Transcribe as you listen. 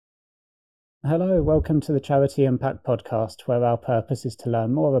Hello, welcome to the Charity Impact Podcast, where our purpose is to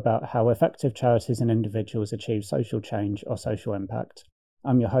learn more about how effective charities and individuals achieve social change or social impact.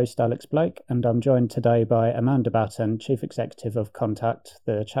 I'm your host, Alex Blake, and I'm joined today by Amanda Batten, Chief Executive of Contact,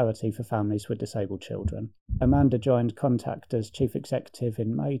 the charity for families with disabled children. Amanda joined Contact as Chief Executive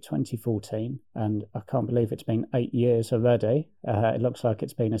in May 2014, and I can't believe it's been 8 years already. It looks like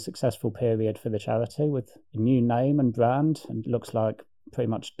it's been a successful period for the charity with a new name and brand, and it looks like pretty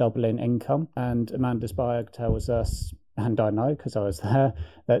much doubling income. And Amanda's bio tells us, and I know because I was there,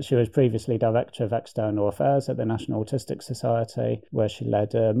 that she was previously Director of External Affairs at the National Autistic Society, where she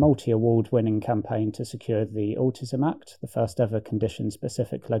led a multi-award winning campaign to secure the Autism Act, the first ever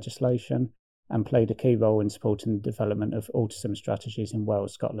condition-specific legislation, and played a key role in supporting the development of autism strategies in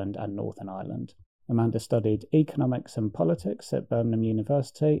Wales, Scotland and Northern Ireland. Amanda studied economics and politics at Birmingham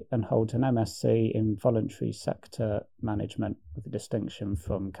University and holds an MSc in voluntary sector management with a distinction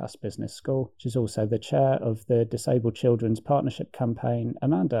from Cass Business School. She's also the chair of the Disabled Children's Partnership Campaign.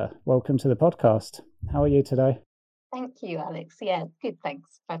 Amanda, welcome to the podcast. How are you today? Thank you, Alex. Yeah, good,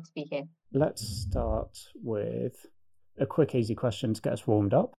 thanks. Glad to be here. Let's start with a quick, easy question to get us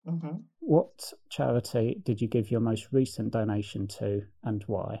warmed up. Mm-hmm. What charity did you give your most recent donation to and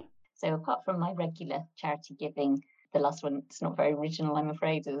why? So apart from my regular charity giving, the last one, it's not very original, I'm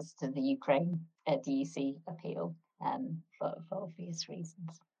afraid, it was to the Ukraine DUC appeal for obvious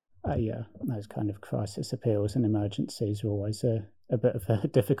reasons. Yeah, those kind of crisis appeals and emergencies are always a bit of a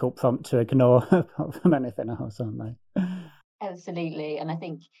difficult prompt to ignore apart from anything else, aren't they? Absolutely. And I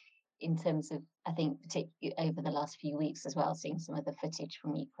think in terms of, particularly over the last few weeks as well, seeing some of the footage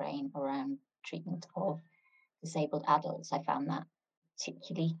from Ukraine around treatment of disabled adults, I found that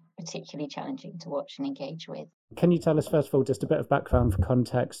particularly challenging to watch and engage with. Can you tell us, first of all, just a bit of background for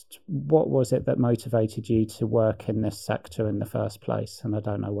context? What was it that motivated you to work in this sector in the first place? And I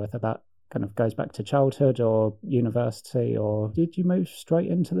don't know whether that kind of goes back to childhood or university, or did you move straight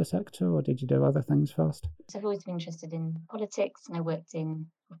into the sector, or did you do other things first? So I've always been interested in politics, and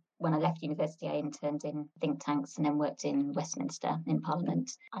when I left university, I interned in think tanks and then worked in Westminster in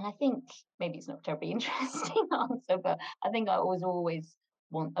Parliament. And I think maybe it's not a terribly interesting answer, but I think I was always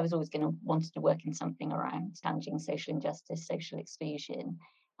going to want to work in something around challenging social injustice, social exclusion.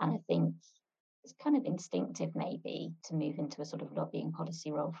 And I think it's kind of instinctive maybe to move into a sort of lobbying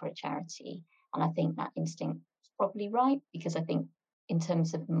policy role for a charity. And I think that instinct is probably right, because I think in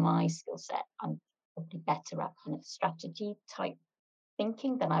terms of my skill set, I'm probably better at kind of strategy type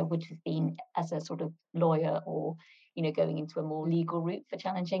thinking than I would have been as a sort of lawyer, or going into a more legal route for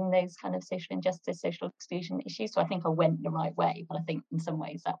challenging those kind of social injustice, social exclusion issues. So I think I went the right way, but I think in some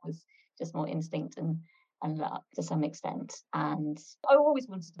ways that was just more instinct and luck to some extent. And I always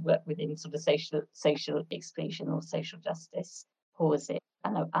wanted to work within sort of social exclusion or social justice causes,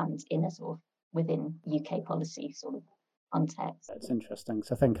 and in a sort of within UK policy sort of context. That's interesting.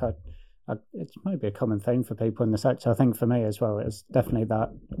 So I think it's maybe a common theme for people in the sector. I think for me as well, it was definitely that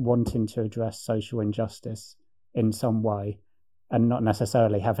wanting to address social injustice in some way and not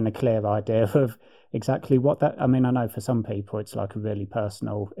necessarily having a clear idea of exactly what that. I mean, I know for some people it's like a really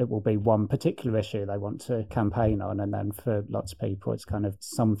personal, it will be one particular issue they want to campaign on, and then for lots of people it's kind of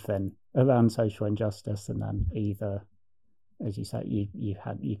something around social injustice, and then either, as you say, you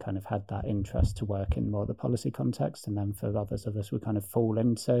kind of had that interest to work in more the policy context, and then for others of us we kind of fall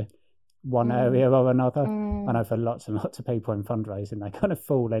into one area or another. I know for lots and lots of people in fundraising, they kind of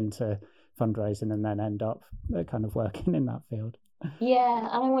fall into fundraising and then end up kind of working in that field. Yeah, and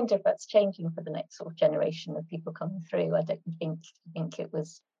I wonder if that's changing for the next sort of generation of people coming through. I don't think it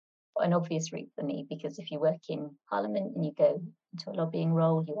was an obvious route for me, because if you work in Parliament and you go into a lobbying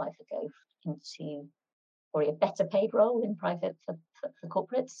role, you either go into or a better paid role in private for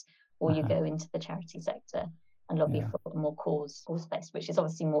corporates, or you go into the charity sector and lobby for more cause-based, which is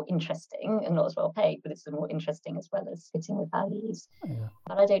obviously more interesting and not as well paid, but it's more interesting as well as fitting with values. Yeah.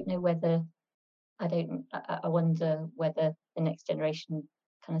 But I don't know whether, I wonder whether the next generation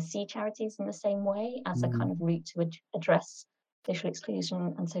kind of see charities in the same way as a kind of route to address social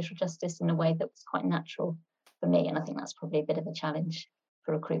exclusion and social justice in a way that was quite natural for me. And I think that's probably a bit of a challenge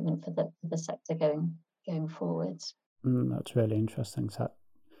for recruitment for the sector going forward. That's really interesting. So that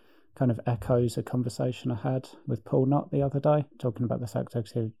kind of echoes a conversation I had with Paul Knott the other day, talking about the sector,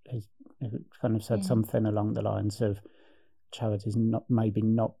 because he kind of said something along the lines of charities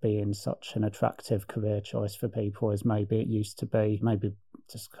not being such an attractive career choice for people as maybe it used to be, maybe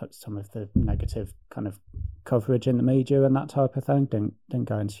just some of the negative kind of coverage in the media and that type of thing. Didn't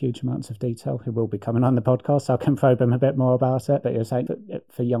go into huge amounts of detail. He will be coming on the podcast, so I can probe him a bit more about it. But you're saying that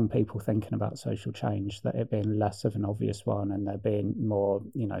for young people thinking about social change, that it being less of an obvious one, and there being more,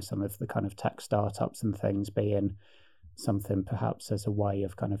 some of the kind of tech startups and things being something perhaps as a way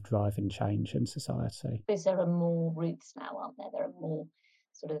of kind of driving change in society. Because there are more routes now, aren't there? There are more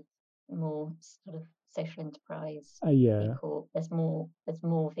sort of social enterprise. Yeah. There's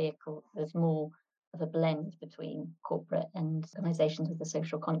more vehicles. There's more of a blend between corporate and organisations with a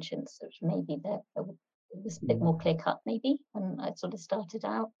social conscience, which maybe there was a bit more clear cut maybe when I sort of started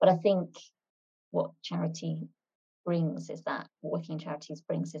out. But I think what charity brings is that working charities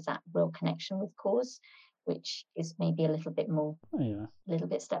brings is that real connection with cause, which is maybe a little bit more, a little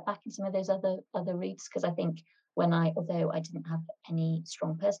bit step back in some of those other routes. Because I think although I didn't have any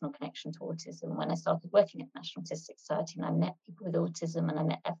strong personal connection to autism, when I started working at the National Autistic Society and I met people with autism and I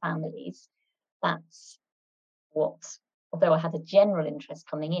met their families, that's what, although I had a general interest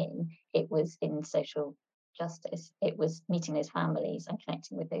coming in, it was in social justice. It was meeting those families and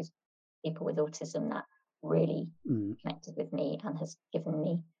connecting with those people with autism that really connected with me and has given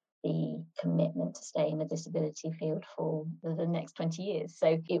me the commitment to stay in the disability field for the next 20 years.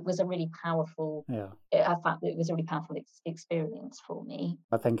 So it was a really powerful, it was a really powerful experience for me.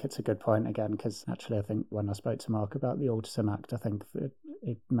 I think it's a good point again, because actually I think when I spoke to Mark about the Autism Act, I think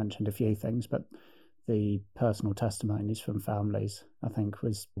it mentioned a few things, but the personal testimonies from families, I think,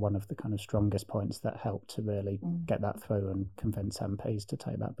 was one of the kind of strongest points that helped to really get that through and convince MPs to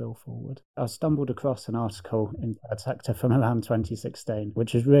take that bill forward. I stumbled across an article in Third Sector from around 2016,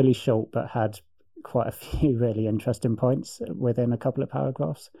 which is really short but had quite a few really interesting points within a couple of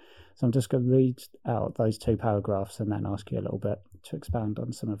paragraphs. So I'm just going to read out those 2 paragraphs and then ask you a little bit to expand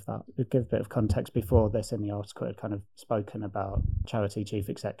on some of that. To give a bit of context, before this in the article, it kind of spoken about charity chief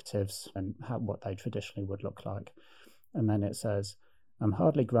executives and what they traditionally would look like. And then it says, I'm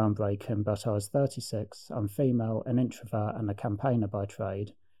hardly groundbreaking, but I was 36, I'm female, an introvert and a campaigner by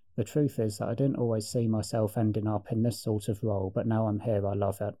trade. The truth is that I didn't always see myself ending up in this sort of role, but now I'm here, I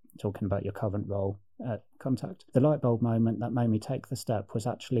love it. Talking about your current role at Contact. The light bulb moment that made me take the step was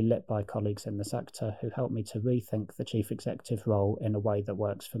actually lit by colleagues in the sector who helped me to rethink the chief executive role in a way that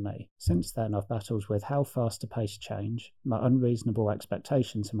works for me. Since then, I've battled with how fast to pace change, my unreasonable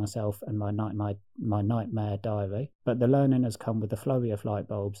expectations of myself, and my nightmare diary. But the learning has come with a flurry of light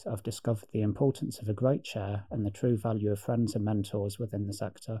bulbs. I've discovered the importance of a great chair and the true value of friends and mentors within the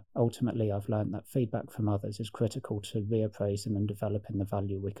sector. Ultimately, I've learned that feedback from others is critical to reappraising and developing the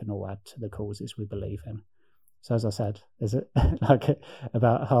value we can all add to the causes we believe in. So as I said, there's like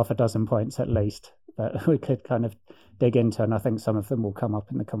about half a dozen points at least that we could kind of dig into, and I think some of them will come up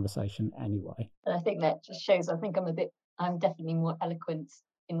in the conversation anyway. And I think that just shows, I'm definitely more eloquent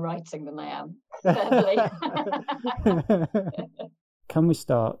in writing than I am verbally. Can we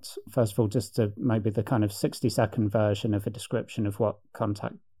start, first of all, just to maybe the kind of 60-second version of a description of what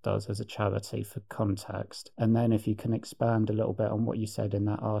Contact does as a charity for context, and then if you can expand a little bit on what you said in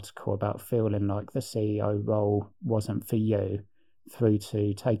that article about feeling like the CEO role wasn't for you, through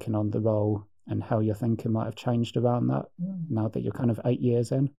to taking on the role and how your thinking might have changed around that now that you're kind of 8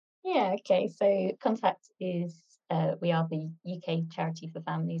 years in. Yeah, okay. So Contact is, we are the UK charity for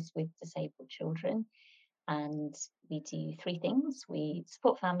families with disabled children. And we do 3 things. We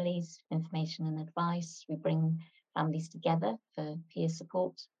support families, information and advice. We bring families together for peer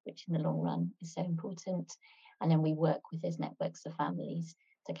support, which in the long run is so important. And then we work with those networks of families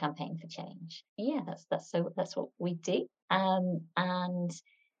to campaign for change. Yeah, that's what we do. And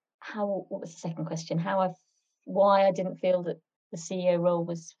what was the second question? Why I didn't feel that the CEO role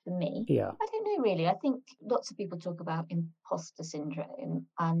was for me? Yeah. I don't know really. I think lots of people talk about imposter syndrome,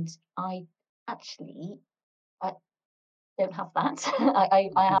 and I don't have that. I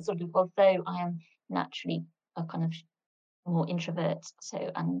have sort of, although I am naturally a kind of more introvert,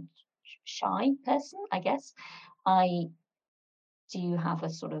 and shy person, I guess, I do have a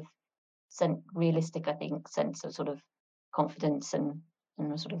sort of realistic, I think, sense of sort of confidence and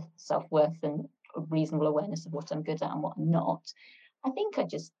a sort of self-worth and a reasonable awareness of what I'm good at and what I'm not. I think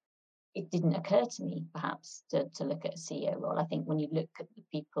it didn't occur to me perhaps to look at a CEO role. I think when you look at the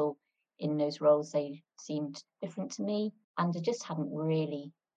people in those roles, they seemed different to me, and I just hadn't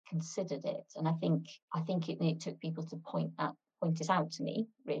really considered it. And I think it took people to point it out to me,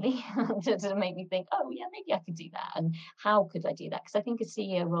 really, to make me think, oh yeah, maybe I could do that. And how could I do that? Because I think a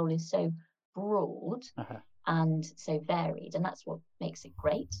CEO role is so broad and so varied, and that's what makes it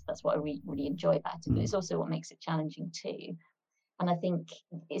great. That's what I really enjoy about it. But it's also what makes it challenging too. And I think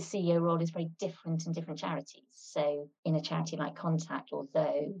a CEO role is very different in different charities. So in a charity like Contact,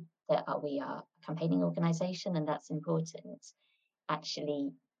 although we are a campaigning organisation and that's important,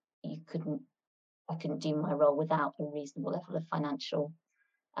 actually I couldn't do my role without a reasonable level of financial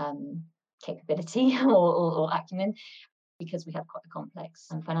capability or acumen, because we have quite a complex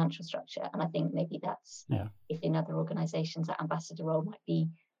financial structure. And I think maybe that's, if in other organisations that ambassador role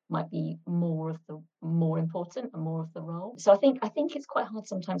might be more important and more of the role. So I think it's quite hard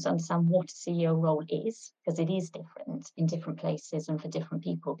sometimes to understand what a CEO role is, because it is different in different places and for different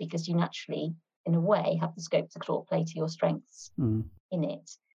people, because you naturally, in a way, have the scope to play to your strengths in it.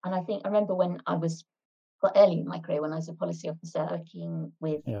 And I remember when I was quite early in my career, when I was a policy officer working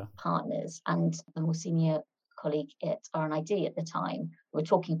with partners, and a more senior colleague at R&ID at the time, we were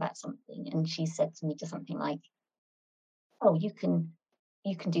talking about something, and she said to me just something like, "Oh, you can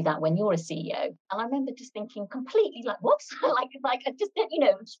do that when you're a CEO." And I remember just thinking completely like, what? like I just,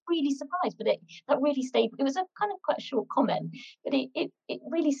 was really surprised, but that really stayed. It was a kind of quite a short comment, but it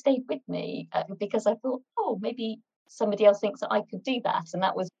really stayed with me because I thought, oh, maybe somebody else thinks that I could do that. And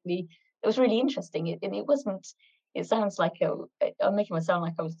it was really interesting. It wasn't, it sounds like I'm making myself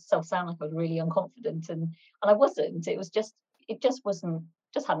sound like I was really unconfident, and I wasn't. It just wasn't,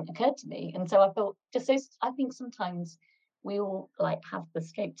 just hadn't occurred to me. And so I felt I think sometimes we all have the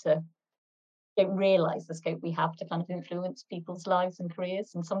scope to don't realise the scope we have to kind of influence people's lives and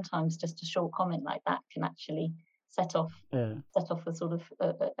careers, and sometimes just a short comment like that can actually set off a sort of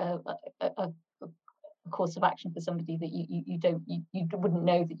a course of action for somebody that you wouldn't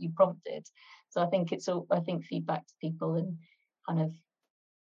know that you prompted. So I think feedback to people and kind of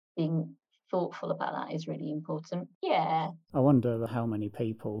being thoughtful about that is really important. I wonder how many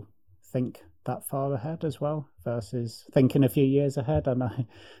people think that far ahead as well versus thinking a few years ahead. And I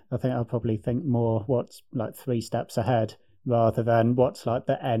think I'll probably think more what's like 3 steps ahead rather than what's like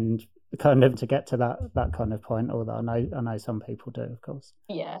the end, kind of to get to that kind of point. Although I know some people do, of course.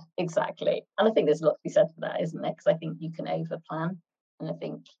 Yeah, exactly. And I think there's a lot to be said for that, isn't there? Because I think you can over plan, and I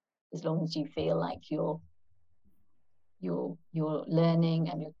think as long as you feel like you're learning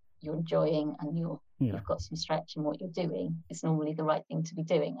and you're enjoying and you've got some stretch in what you're doing, it's normally the right thing to be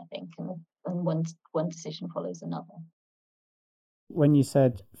doing, I think, and one decision follows another. When you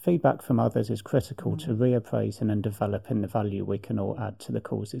said feedback from others is critical to reappraising and developing the value we can all add to the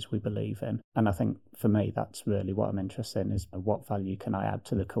causes we believe in, and I think for me that's really what I'm interested in, is what value can I add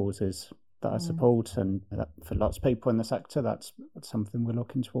to the causes that I support, and that for lots of people in the sector that's something we're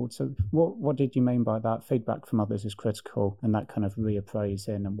looking towards. So what did you mean by that? Feedback from others is critical, and that kind of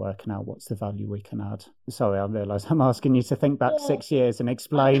reappraising and working out what's the value we can add. Sorry, I realise I'm asking you to think back 6 years and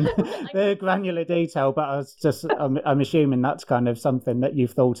explain the granular detail, but I'm assuming that's kind of something that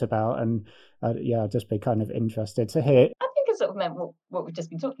you've thought about, and I'd just be kind of interested to hear. I think I sort of meant what we've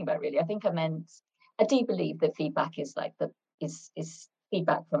just been talking about, really. I do believe that feedback is is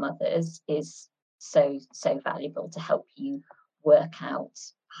feedback from others is so valuable to help you work out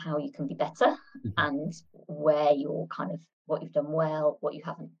how you can be better and where you're kind of, what you've done well, what you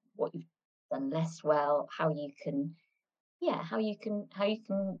haven't, what you've done less well, how you can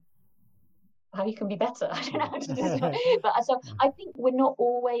be better. I don't know how to describe it. But so I think we're not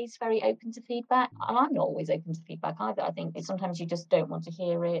always very open to feedback. And I'm not always open to feedback either. I think sometimes you just don't want to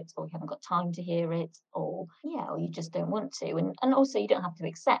hear it, or you haven't got time to hear it, or you just don't want to. And also you don't have to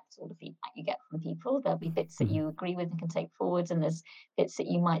accept all the feedback you get from people. There'll be bits that you agree with and can take forward, and there's bits that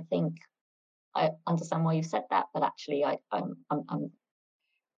you might think, I understand why you've said that, but actually I'm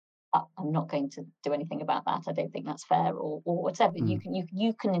not going to do anything about that. I don't think that's fair, or whatever.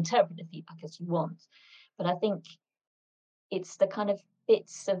 You can interpret the feedback as you want, but I think it's the kind of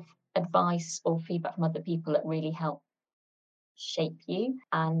bits of advice or feedback from other people that really help shape you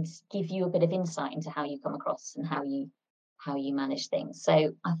and give you a bit of insight into how you come across and how you manage things.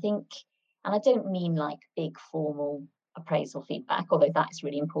 So I think, and I don't mean like big formal appraisal feedback, although that is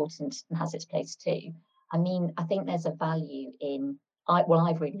really important and has its place too. I think there's a value in,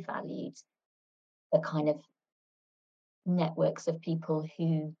 I've really valued the kind of networks of people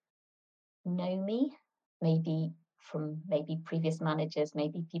who know me, maybe from previous managers,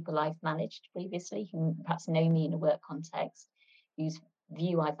 maybe people I've managed previously who perhaps know me in a work context, whose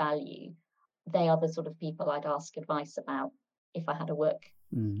view I value. They are the sort of people I'd ask advice about if I had a work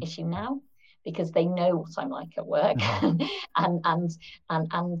issue now, because they know what I'm like at work,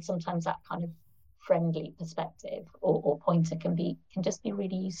 and sometimes that kind of friendly perspective or pointer can just be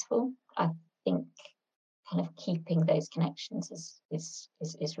really useful. I think kind of keeping those connections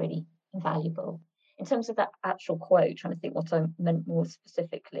is really invaluable. in terms of that actual quote, trying to think what I meant more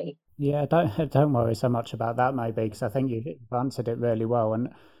specifically. Yeah, don't worry so much about that, maybe, because I think you've answered it really well. And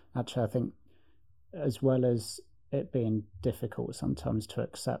actually, I think as well as it being difficult sometimes to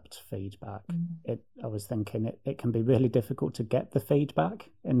accept feedback, I was thinking it can be really difficult to get the feedback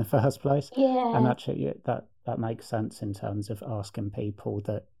in the first place. And Yeah, actually, that makes sense in terms of asking people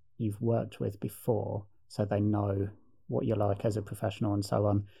that you've worked with before, so they know what you're like as a professional and so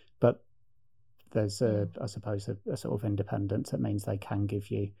on. But there's I suppose a sort of independence that means they can give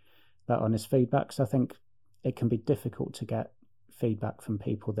you that honest feedback. So I think it can be difficult to get feedback from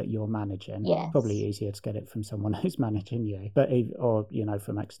people that you're managing. yes. Probably easier to get it from someone who's managing you, but or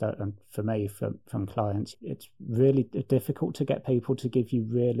from external. For me, from clients, it's really difficult to get people to give you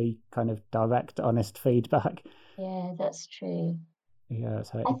really kind of direct, honest feedback. Yeah, that's true. Yeah,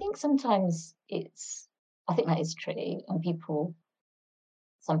 so I think sometimes I think that is true, and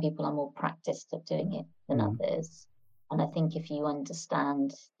some people are more practiced at doing it than others. And I think if you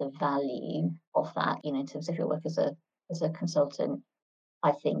understand the value of that, in terms of your work as a consultant,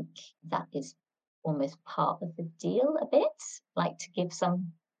 I think that is almost part of the deal a bit, like to give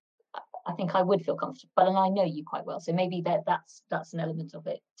some. I think I would feel comfortable, and I know you quite well, so maybe that's an element of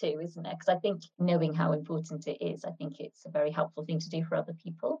it too, isn't it? Because I think knowing how important it is, I think it's a very helpful thing to do for other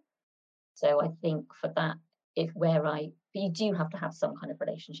people. So I think for that, but you do have to have some kind of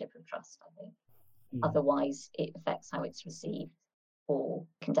relationship of trust, I think. Otherwise, it affects how it's received or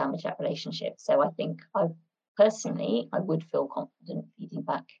can damage that relationship. So I think I would feel confident feeding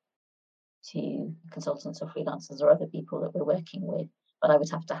back to consultants or freelancers or other people that we're working with. But I would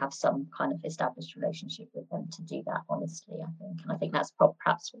have to have some kind of established relationship with them to do that, honestly, I think. And I think that's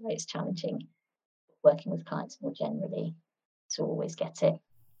perhaps why it's challenging working with clients more generally to always get it.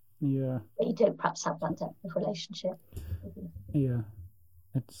 Yeah. But you don't perhaps have that depth of relationship. Yeah.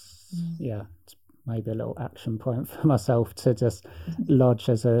 It's maybe a little action point for myself to just lodge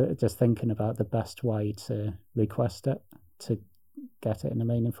just thinking about the best way to request it, to get it in a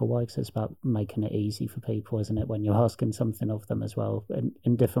meaningful way, because it's about making it easy for people, isn't it, when you're asking something of them as well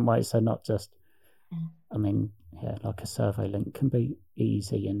in different ways. So not just, like a survey link can be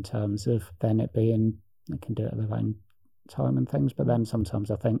easy in terms of then it being, they can do it at their own time and things, but then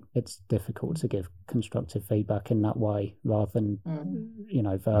sometimes I think it's difficult to give constructive feedback in that way rather than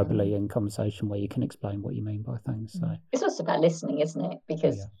verbally in conversation where you can explain what you mean by things. So it's also about listening, isn't it?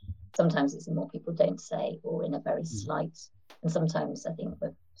 Because sometimes it's in what people don't say or in a very slight, and sometimes I think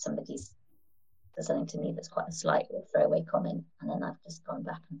when somebody says something to me that's quite a slight or throwaway comment, and then I've just gone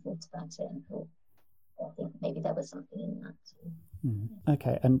back and thought about it and thought, I think maybe there was something in that too.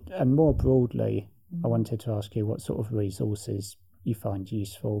 Okay, and more broadly, I wanted to ask you what sort of resources you find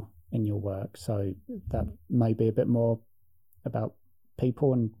useful in your work. So that may be a bit more about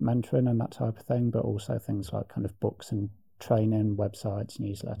people and mentoring and that type of thing, but also things like kind of books and training, websites,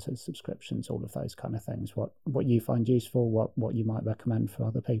 newsletters, subscriptions, all of those kind of things. What you find useful, what you might recommend for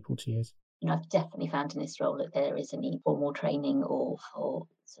other people to use. I've definitely found in this role that there is a need for more training or for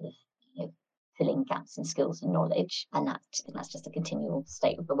sort of filling gaps in skills and knowledge, and that's just a continual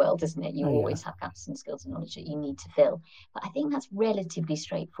state of the world, isn't it? You always have gaps in skills and knowledge that you need to fill, but I think that's relatively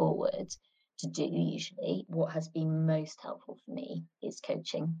straightforward to do. Usually what has been most helpful for me is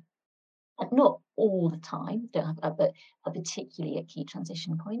coaching, and not all the time, but particularly at key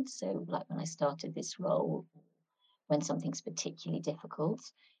transition points. So like when I started this role, when something's particularly difficult,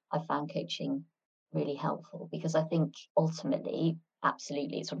 I found coaching really helpful, because I think ultimately,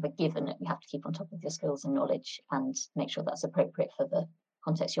 absolutely, it's sort of a given that you have to keep on top of your skills and knowledge and make sure that's appropriate for the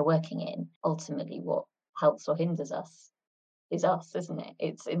context you're working in. Ultimately, what helps or hinders us is us, isn't it?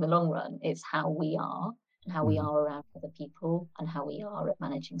 It's in the long run, it's how we are and how we are around other people and how we are at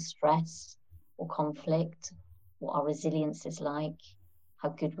managing stress or conflict, what our resilience is like, how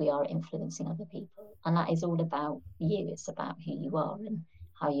good we are at influencing other people. And that is all about you. It's about who you are and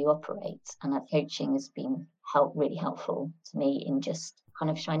how you operate. And that coaching has been really helpful to me in just kind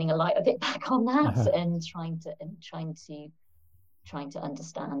of shining a light a bit back on that and trying to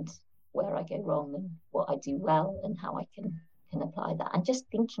understand where I go wrong and what I do well and how I can apply that, and just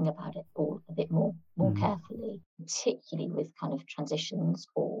thinking about it all a bit more carefully, particularly with kind of transitions,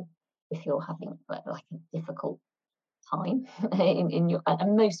 or if you're having like a difficult time in your,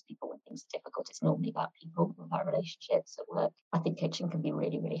 and most people, when things are difficult, it's normally about people, about relationships at work. I think coaching can be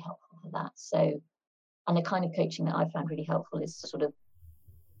really, really helpful for that. So, and the kind of coaching that I found really helpful is sort of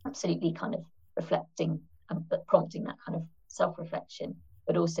absolutely kind of reflecting, but prompting that kind of self-reflection,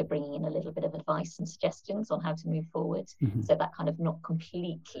 but also bringing in a little bit of advice and suggestions on how to move forward. So that kind of not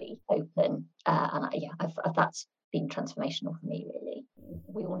completely open, and that's been transformational for me, really.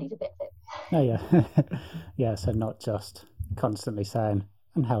 We all need a bit of it. Oh, yeah. Yeah, so not just constantly saying,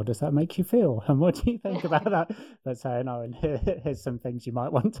 and how does that make you feel? And what do you think about that? But saying, oh, and here's some things you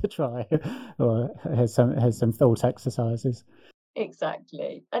might want to try, or here's some thought exercises.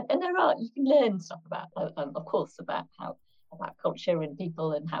 Exactly. And there are, you can learn stuff about, of course, about culture and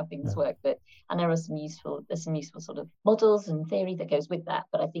people and how things Yeah, work. But and there's some useful sort of models and theory that goes with that.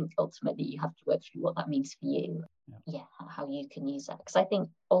 But I think ultimately you have to work through what that means for you. yeah, Yeah, how you can use that. Because I think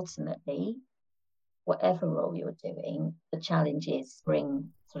ultimately, whatever role you're doing, the challenge is bring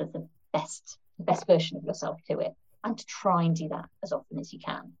sort of the best version of yourself to it, and to try and do that as often as you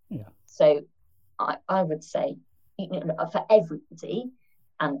can. yeah, So I would say, for everybody,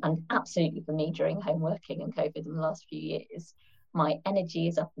 and absolutely for me during home working and COVID in the last few years, my energy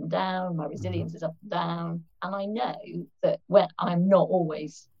is up and down, my mhm, resilience is up and down. And I know that when I'm not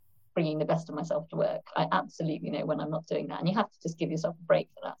always bringing the best of myself to work, I absolutely know when I'm not doing that. And you have to just give yourself a break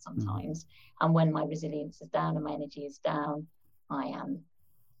for that mhm, sometimes. And when my resilience is down and my energy is down, I am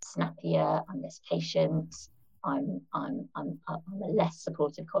snappier, I'm less patient, I'm a less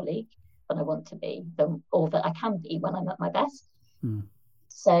supportive colleague than I want to be, or that I can be when I'm at my best. mm,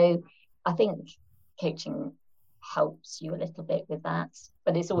 So I think coaching helps you a little bit with that,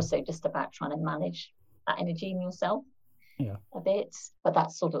 but it's yeah, also just about trying to manage that energy in yourself yeah, a bit. But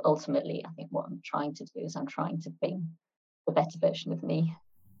that's sort of ultimately, I think, what I'm trying to do is I'm trying to bring the better version of me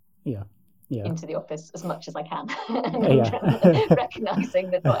yeah, yeah, into the office as much as I can, and yeah. recognizing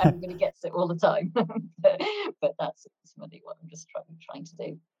that not everybody gets it all the time. But that's ultimately what I'm just trying to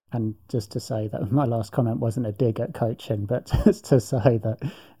do. And just to say that my last comment wasn't a dig at coaching, but just to say that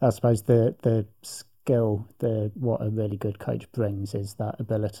I suppose the skill, the what a really good coach brings is that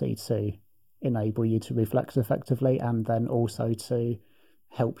ability to enable you to reflect effectively, and then also to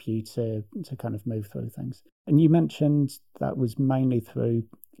help you to kind of move through things. And you mentioned that was mainly through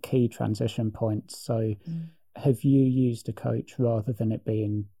key transition points. So Mm. have you used a coach rather than it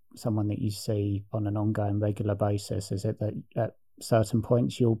being someone that you see on an ongoing regular basis? Is it that at certain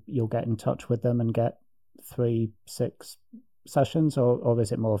points you'll get in touch with them and get 3, 6 sessions, or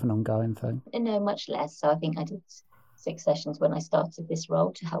is it more of an ongoing thing? No, much less. So I think I did 6 sessions when I started this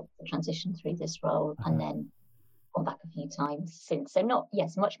role to help the transition through this role, and Okay. then gone back a few times since. So not,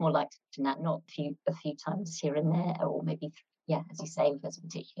 yes, much more like than that. Not a few times here and there, or maybe, yeah, as you say, if there's a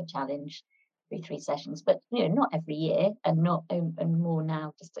particular challenge, 3 sessions. But not every year, and not and more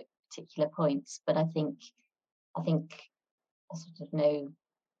now just at particular points. But I think I sort of know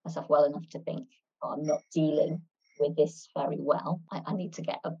myself well enough to think, oh, I'm not dealing with this very well. I need to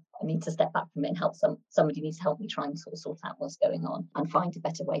I need to step back from it and help somebody needs to help me try and sort out what's going on and find a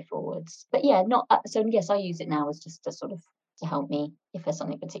better way forwards. But yeah, not so yes, I use it now as just to sort of to help me if there's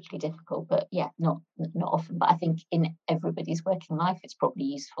something particularly difficult. But yeah, not often. But I think in everybody's working life, it's probably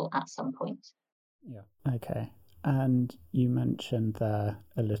useful at some point. Yeah. Okay. And you mentioned there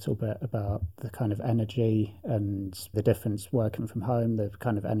a little bit about the kind of energy and the difference working from home, the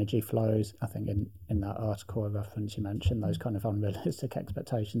kind of energy flows. I think in that article I reference, you mentioned those kind of unrealistic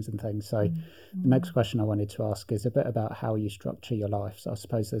expectations and things. So the next Mm. question I wanted to ask is a bit about how you structure your life. So I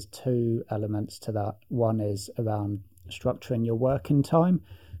suppose there's two elements to that. One is around structuring your working time.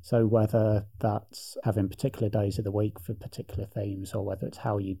 So whether that's having particular days of the week for particular themes, or whether it's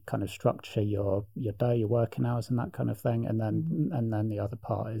how you kind of structure your day, your working hours, and that kind of thing, Mm. and then the other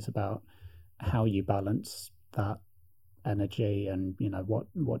part is about how you balance that energy, and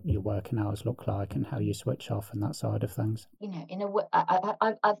what your working hours look like, and how you switch off, and that side of things. In a way,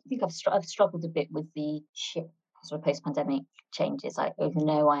 I think I've struggled a bit with the sort of post-pandemic changes. Even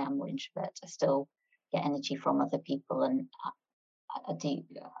though I am more introvert, I still get energy from other people, and I do.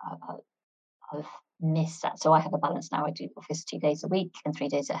 I've missed that. So I have a balance now. I do office 2 days a week and 3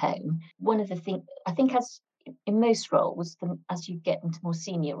 days at home. One of the things I think, as in most roles, as you get into more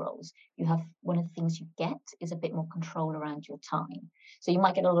senior roles, you have one of the things you get is a bit more control around your time. So you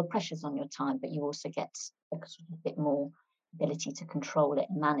might get a lot of pressures on your time, but you also get a sort of bit more ability to control it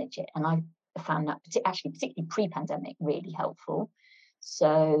and manage it. And I found that actually, particularly pre-pandemic, really helpful.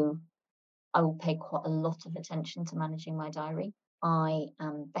 So I will pay quite a lot of attention to managing my diary. I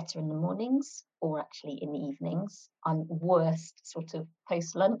am better in the mornings, or actually in the evenings. I'm worst sort of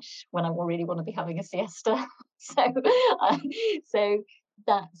post lunch when I really want to be having a siesta. So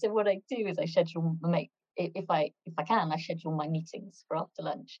so what I do is I schedule make if I can, I schedule my meetings for after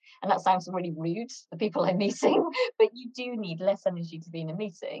lunch. And that sounds really rude to the people I'm meeting, but you do need less energy to be in a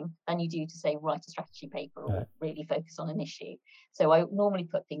meeting than you do to, say, write a strategy paper or Right. really focus on an issue. So I normally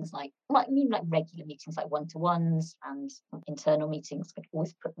put things like regular meetings, like one-to-ones and internal meetings.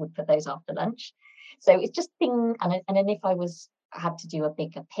 Would put those after lunch. So it's just thing, and then if I was had to do a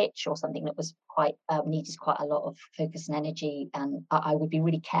bigger pitch or something that was quite needed quite a lot of focus and energy, and I would be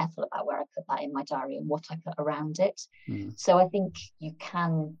really careful about where I put that in my diary and what I put around it. So I think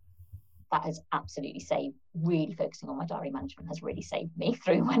that has absolutely saved. Really focusing on my diary management has really saved me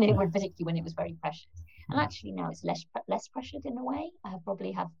through particularly when it was very pressured. And actually now it's less pressured in a way. I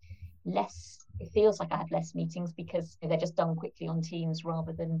probably have less. It feels like I have less meetings because they're just done quickly on Teams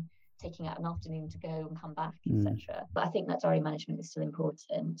rather than taking out an afternoon to go and come back, etc. But I think that diary management is still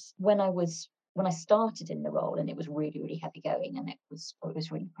important. When I started in the role and it was really, really heavy going and it was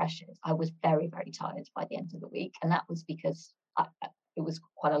really pressured, I was very, very tired by the end of the week. And that was because it was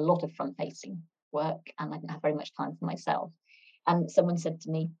quite a lot of front-facing work and I didn't have very much time for myself. And someone said to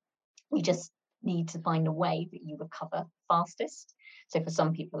me, you just need to find a way that you recover fastest. So for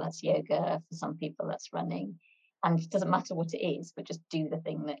some people, that's yoga. For some people, that's running. And it doesn't matter what it is, but just do the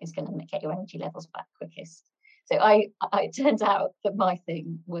thing that is going to get your energy levels back quickest. So it turns out that my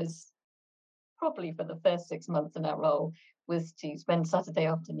thing was probably for the first 6 months in that role was to spend Saturday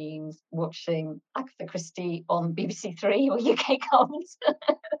afternoons watching Agatha Christie on BBC Three or UK Gold.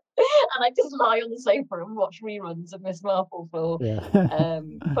 And I just lie on the sofa and watch reruns of Miss Marple for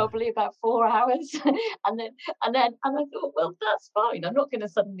probably about 4 hours. and then I thought, well, that's fine. I'm not going to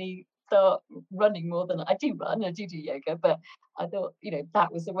suddenly start running more than I do run. I do yoga, but I thought, that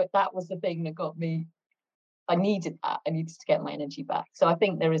was the thing that got me. I needed that. I needed to get my energy back. So I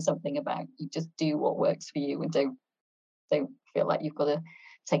think there is something about you just do what works for you and don't feel like you've got to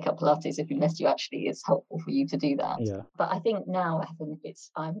take up Pilates unless you actually it's helpful for you to do that. Yeah. But I think now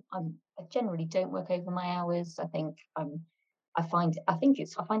I generally don't work over my hours. I think I find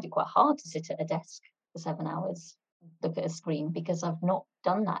it quite hard to sit at a desk for 7 hours, look at a screen, because I've not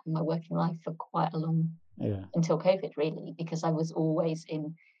done that in my working life for quite a long until COVID, really, because I was always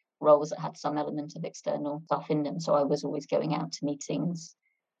in roles that had some element of external stuff in them. So I was always going out to meetings,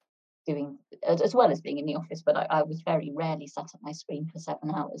 doing as well as being in the office, but I was very rarely sat at my screen for 7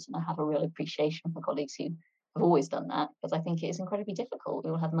 hours. And I have a real appreciation for colleagues who have always done that, because I think it is incredibly difficult. We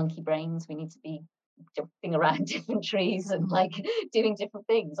all have monkey brains. We need to be jumping around different trees and doing different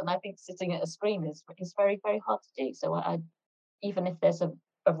things. And I think sitting at a screen is very, very hard to do. So I even if there's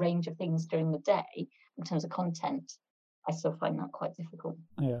a range of things during the day in terms of content, I still find that quite difficult.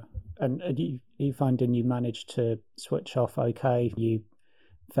 Yeah. And you finding you manage to switch off okay? You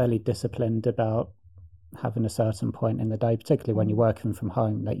fairly disciplined about having a certain point in the day, particularly when you're working from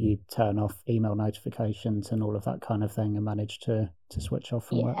home, that you turn off email notifications and all of that kind of thing and manage to switch off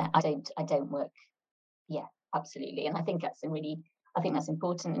from work? I don't work. Yeah, absolutely. And I think that's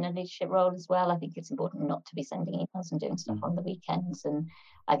important in a leadership role as well. I think it's important not to be sending emails and doing stuff on the weekends. And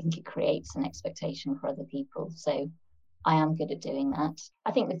I think it creates an expectation for other people. So I am good at doing that.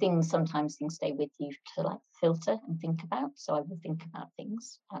 I think sometimes things stay with you to filter and think about. So I will think about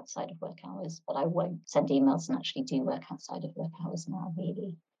things outside of work hours, but I won't send emails and actually do work outside of work hours now,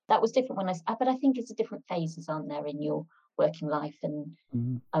 really. That was different but I think it's a different phases, aren't there, in your working life and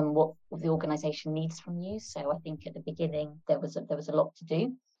what the organisation needs from you. So I think at the beginning there was a lot to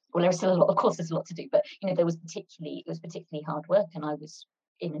do. Well, there's still a lot, of course, there's a lot to do, but it was particularly hard work, and I was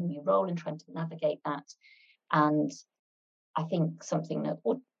in a new role and trying to navigate that. And I think something that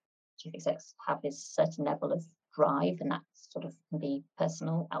all chief execs have is a certain level of drive, and that sort of can be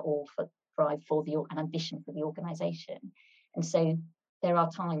personal or for drive for an ambition for the organisation. And so there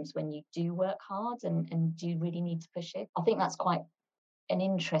are times when you do work hard and do really need to push it. I think that's quite an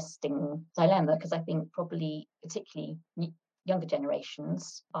interesting dilemma, because I think probably particularly younger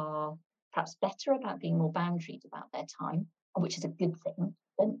generations are perhaps better about being more boundaried about their time, which is a good thing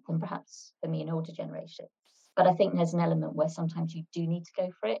than perhaps for me, an older generation. But I think there's an element where sometimes you do need to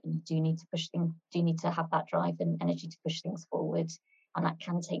go for it, and you do need to push things, do need to have that drive and energy to push things forward. And that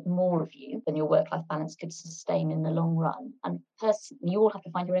can take more of you than your work-life balance could sustain in the long run. And personally, you all have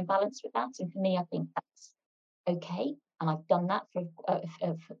to find your own balance with that. And for me, I think that's okay. And I've done that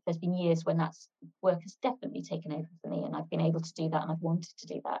there's been years when that's work has definitely taken over for me, and I've been able to do that, and I've wanted to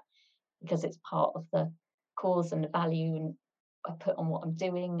do that because it's part of the cause and the value and I put on what I'm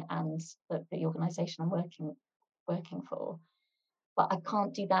doing and the organisation I'm working for. But I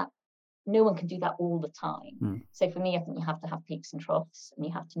can't do that. No one can do that all the time. So for me, I think you have to have peaks and troughs, and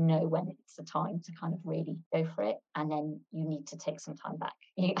you have to know when it's the time to kind of really go for it, and then you need to take some time back.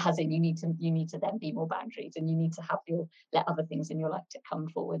 You need to then be more boundaries, and you need to let other things in your life to come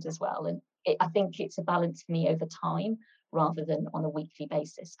forward as well. And I think it's a balance for me over time rather than on a weekly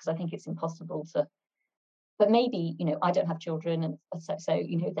basis, because I think it's impossible to. But maybe I don't have children, and so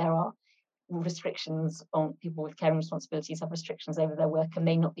there are restrictions on people with caring responsibilities, have restrictions over their work and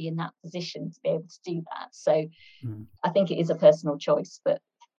may not be in that position to be able to do that. So I think it is a personal choice, but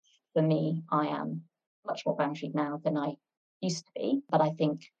for me, I am much more boundaried now than I used to be. But I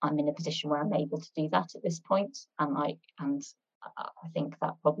think I'm in a position where I'm able to do that at this point, and I think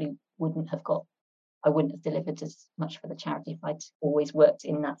that probably I wouldn't have delivered as much for the charity if I'd always worked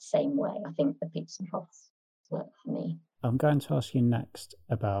in that same way. I think the peaks and troughs work for me. I'm going to ask you next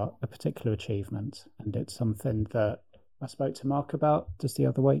about a particular achievement, and it's something that I spoke to Mark about just the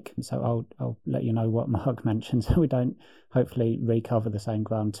other week. So I'll let you know what Mark mentioned, so we don't hopefully recover the same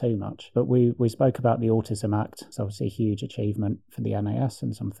ground too much. But we spoke about the Autism Act. It's obviously a huge achievement for the NAS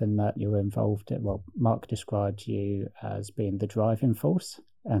and something that you were involved in. Well, Mark described you as being the driving force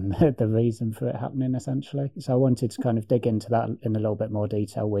and the reason for it happening, essentially. So I wanted to kind of dig into that in a little bit more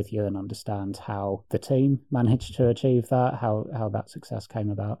detail with you and understand how the team managed to achieve that, how that success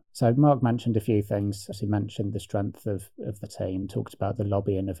came about. So Mark mentioned a few things. He mentioned the strength of the team, talked about the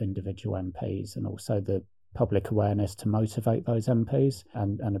lobbying of individual MPs and also the public awareness to motivate those MPs,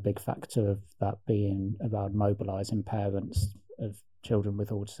 and a big factor of that being around mobilising parents of children with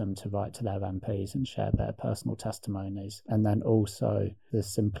autism to write to their MPs and share their personal testimonies. And then also the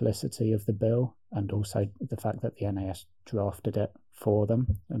simplicity of the bill, and also the fact that the NAS drafted it for them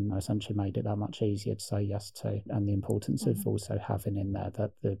and essentially made it that much easier to say yes to, and the importance of also having in there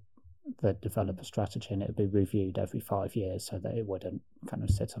that the developer strategy and it would be reviewed every 5 years so that it wouldn't kind of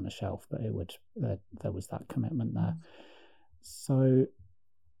sit on a shelf, but it would there was that commitment there. So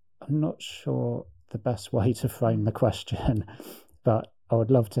I'm not sure the best way to frame the question, but I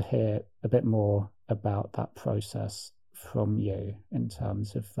would love to hear a bit more about that process from you in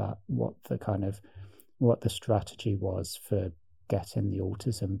terms of that, what the strategy was for getting the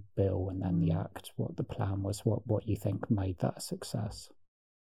autism bill and then the act, what the plan was, what you think made that a success.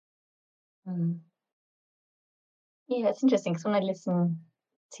 Yeah, it's interesting because when I listen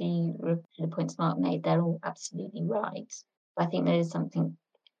to the points Mark made, they're all absolutely right. But I think there is something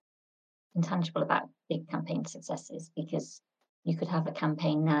intangible about big campaign successes, because you could have a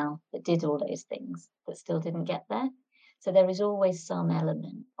campaign now that did all those things but still didn't get there. So there is always some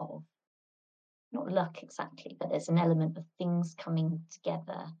element of, not luck exactly, but there's an element of things coming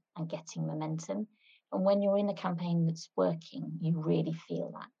together and getting momentum. And when you're in a campaign that's working, you really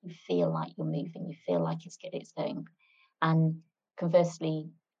feel that. You feel like you're moving, you feel like it's going. And conversely,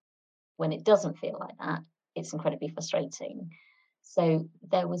 when it doesn't feel like that, it's incredibly frustrating. So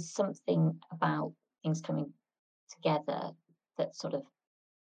there was something about things coming together that sort of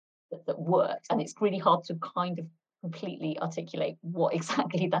that worked, and it's really hard to kind of completely articulate what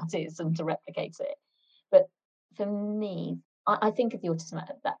exactly that is and to replicate it. But for me, I think of the autism,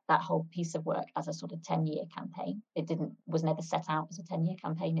 that whole piece of work, as a sort of 10-year campaign. It was never set out as a 10-year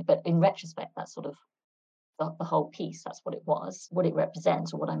campaign, but in retrospect, that's sort of the whole piece. That's what it was. What it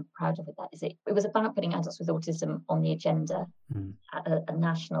represents, or what I'm proud of, that is it was about putting adults with autism on the agenda at a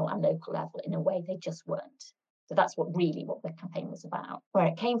national and local level in a way they just weren't. So that's what the campaign was about. Where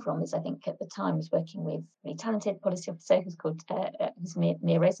it came from is, I think at the time, I was working with a really talented policy officer who's called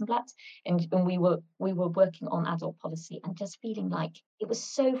Mia Rosenblatt, and we were working on adult policy and just feeling like it was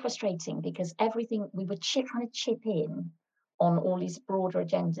so frustrating because everything we were trying to chip in on all these broader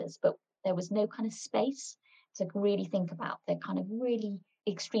agendas, but there was no kind of space to really think about the kind of really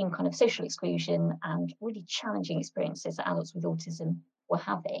extreme kind of social exclusion and really challenging experiences that adults with autism were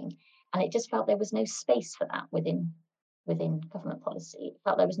having. And it just felt there was no space for that within government policy. It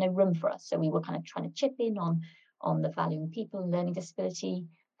felt there was no room for us. So we were kind of trying to chip in on the valuing people and learning disability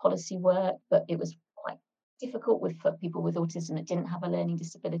policy work, but it was quite difficult for people with autism that didn't have a learning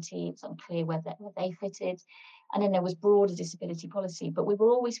disability. It's unclear where they fitted. And then there was broader disability policy, but we were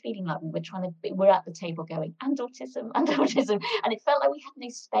always feeling like we're at the table going, and autism, and autism. And it felt like we had no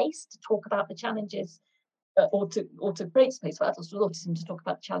space to talk about the challenges, or to create space for adults with autism to talk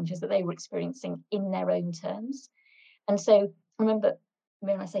about the challenges that they were experiencing in their own terms. And so I remember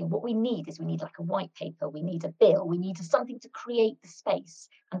I saying, what we need like a white paper, we need a bill, we need something to create the space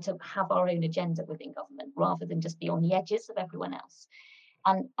and to have our own agenda within government rather than just be on the edges of everyone else.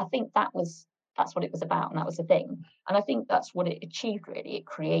 And I think that's what it was about, and that was the thing. And I think that's what it achieved, really. It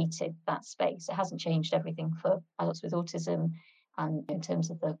created that space. It hasn't changed everything for adults with autism, and in terms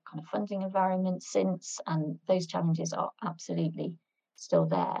of the kind of funding environment since, and those challenges are absolutely still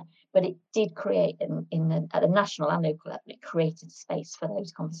there. But it did create, at the national and local level, it created space for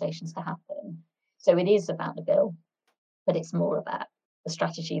those conversations to happen. So it is about the bill, but it's more about the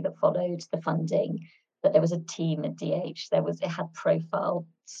strategy that followed, the funding, that there was a team at DH, it had profile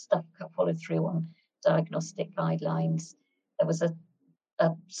stuff followed through on diagnostic guidelines. There was a a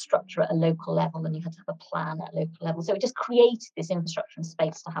structure at a local level, and you had to have a plan at a local level. So it just created this infrastructure and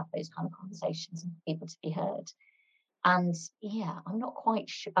space to have those kind of conversations and people to be heard. And yeah, I'm not quite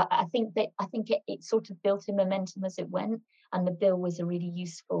sure. I think it sort of built in momentum as it went, and the bill was a really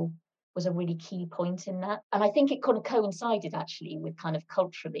key point in that. And I think it kind of coincided actually with kind of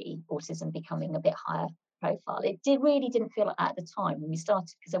culturally autism becoming a bit higher profile. Really didn't feel like that at the time when we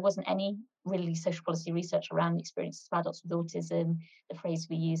started, because there wasn't any really social policy research around the experiences of adults with autism. The phrase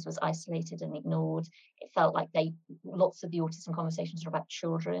we used was isolated and ignored. It felt like lots of the autism conversations were about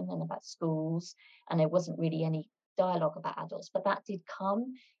children and about schools, and there wasn't really any dialogue about adults, but that did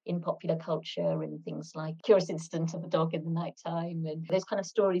come in popular culture and things like Curious Incident of a Dog in the Nighttime and those kind of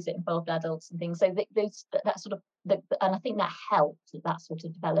stories that involved adults and things. So and I think that helped, that sort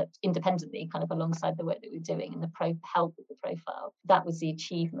of developed independently, kind of alongside the work that we're doing, and the help with the profile. That was the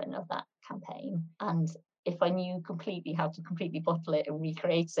achievement of that campaign. And if I knew completely how to completely bottle it and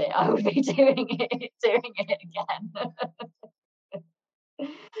recreate it, I would be doing it again.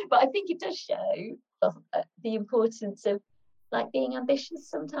 But I think it does show the importance of like being ambitious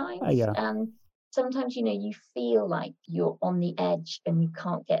sometimes. Yeah. And sometimes, you feel like you're on the edge and you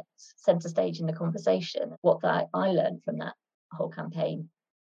can't get centre stage in the conversation. What I learned from that whole campaign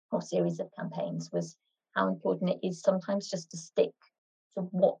or series of campaigns was how important it is sometimes just to stick to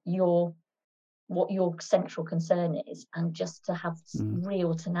what your central concern is, and just to have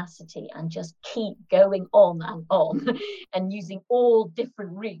real tenacity and just keep going on and on and using all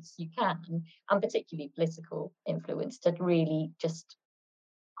different routes you can, and particularly political influence, to really just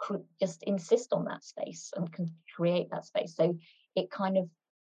insist on that space and can create that space. So it kind of,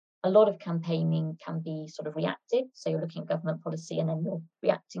 a lot of campaigning can be sort of reactive. So you're looking at government policy and then you're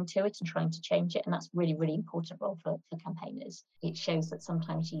reacting to it and trying to change it. And that's really, really important role for campaigners. It shows that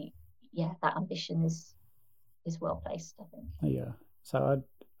sometimes that ambition is well placed, I think. Yeah. So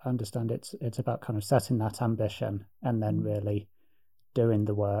I understand it's about kind of setting that ambition and then really doing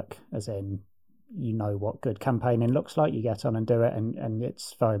the work, as in, what good campaigning looks like, you get on and do it, and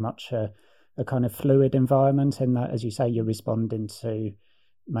it's very much a kind of fluid environment in that, as you say, you're responding to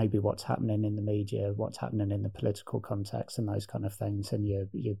maybe what's happening in the media, what's happening in the political context and those kind of things, and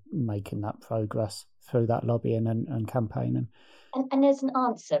you're making that progress through that lobbying and campaigning. And there's an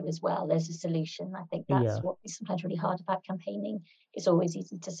answer as well, there's a solution. I think that's what is sometimes really hard about campaigning. It's always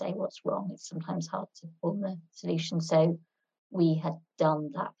easy to say what's wrong, it's sometimes hard to form the solution. So we had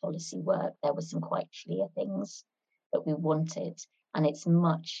done that policy work, there were some quite clear things that we wanted, and it's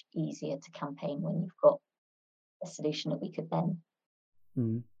much easier to campaign when you've got a solution that we could then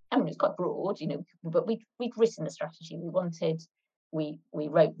I mean, it's quite broad, but we'd written the strategy we wanted. We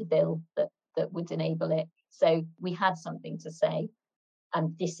wrote the bill that would enable it. So we had something to say,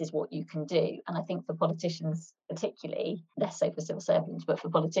 and this is what you can do. And I think for politicians, particularly, less so for civil servants, but for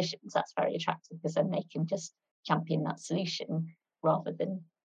politicians, that's very attractive, because then they can just champion that solution rather than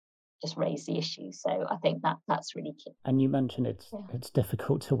just raise the issue. So I think that's really key. And you mentioned it's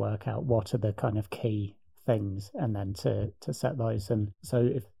difficult to work out what are the kind of key things and then to set those. And so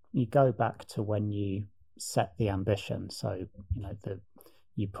if you go back to when you set the ambition, so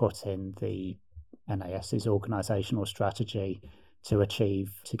you put in the NAS's organisational strategy to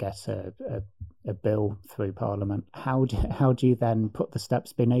get a bill through Parliament, how do you then put the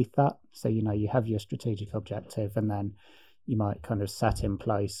steps beneath that? So you have your strategic objective, and then you might kind of set in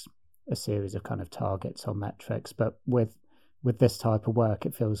place a series of kind of targets or metrics. But with this type of work,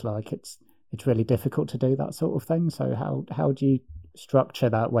 it feels like it's really difficult to do that sort of thing. So how do you structure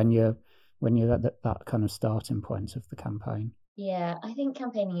that when you're at that kind of starting point of the campaign? Yeah, I think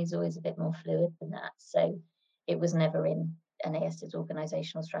campaigning is always a bit more fluid than that. So it was never in NAS's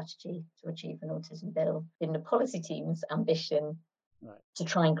organisational strategy to achieve an autism bill. In the policy team's ambition to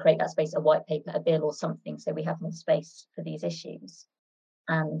try and create that space, a white paper, a bill or something, so we have more space for these issues.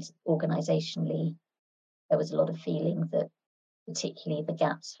 And organisationally, there was a lot of feeling that particularly the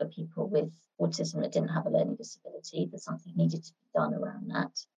gaps for people with autism that didn't have a learning disability, that something needed to be done around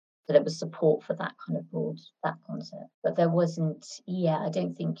that. So there was support for that kind of that concept. But there wasn't, I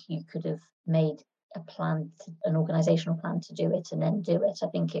don't think you could have made an organisational plan to do it and then do it. I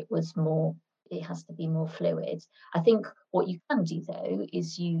think it has to be more fluid. I think what you can do though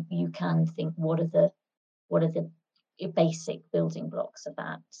is you can think what are the basic building blocks of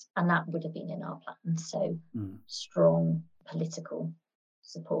that, and that would have been in our plan. So strong political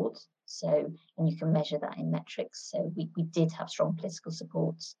support. So, and you can measure that in metrics. So we did have strong political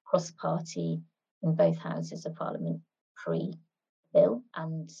support cross-party in both houses of Parliament pre-bill,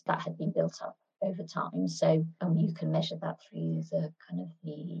 and that had been built up over time. So you can measure that through the kind of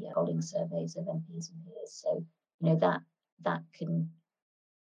the polling surveys of MPs and peers. So that can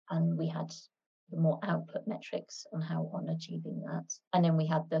and we had the more output metrics on achieving that. And then we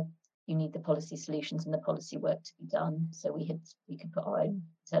had you need the policy solutions and the policy work to be done. So we could put our own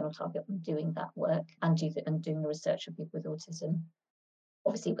internal target on doing that work and doing the research of people with autism.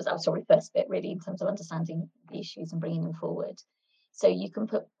 Obviously, that was our first bit really in terms of understanding the issues and bringing them forward. So you can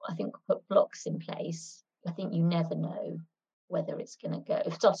put blocks in place. I think you never know whether it's going to go.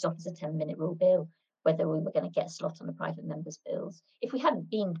 It started off as a 10-minute rule bill, whether we were going to get a slot on the private members' bills. If we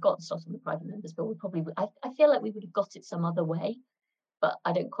hadn't got a slot on the private members' bill, we probably would. I feel like we would have got it some other way, but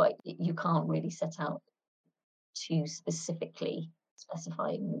you can't really set out too specifically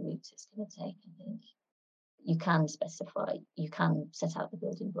specifying the route it's going to take, I think. You can set out the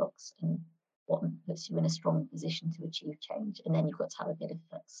building blocks and what puts you in a strong position to achieve change. And then you've got to have a bit of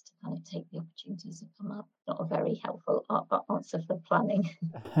flex to kind of take the opportunities that come up. Not a very helpful answer for planning.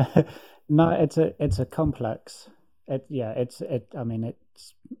 No, it's a complex. I mean,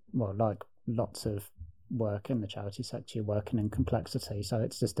 it's like lots of work in the charity sector, you're working in complexity. So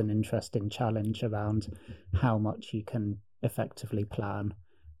it's just an interesting challenge around how much you can effectively plan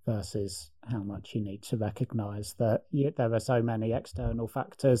versus how much you need to recognise that there are so many external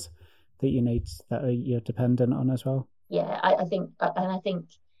factors that you're dependent on as well. Yeah, I think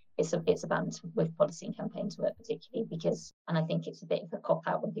it's a balance with policy and campaigns work particularly because, and I think it's a bit of a cop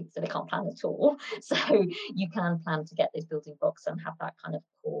out when people say they can't plan at all. So you can plan to get those building blocks and have that kind of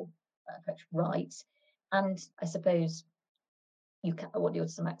core approach right. And I suppose what the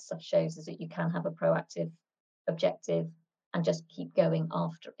Autism Act stuff shows is that you can have a proactive objective and just keep going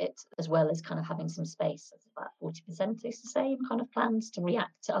after it, as well as kind of having some space. That's about 40%, I used to say, in kind of plans to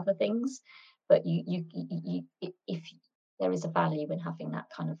react to other things. But if there is a value in having that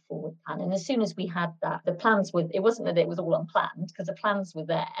kind of forward plan. And as soon as we had that, the plans it wasn't that it was all unplanned, because the plans were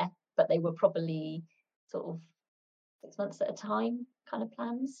there, but they were probably sort of 6 months at a time kind of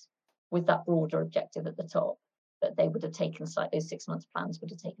plans with that broader objective at the top. But they would have taken those 6 months plans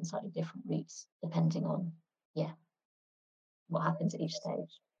would have taken slightly different routes depending on, what happens at each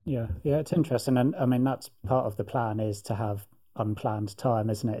stage. Yeah, it's interesting. And I mean, that's part of the plan is to have unplanned time,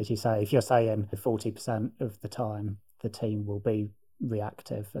 isn't it? As you say, if you're saying 40% of the time the team will be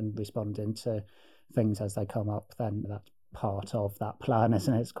reactive and responding to things as they come up, then that's part of that plan,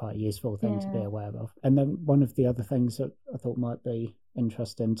 isn't it? It's quite a useful thing to be aware of. And then one of the other things that I thought might be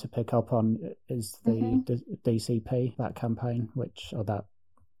interesting to pick up on is the DCP, that campaign, what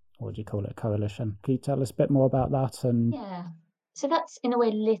do you call it, coalition. Can you tell us a bit more about that? And so that's in a way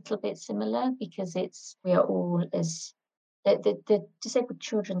a little bit similar because we are all the disabled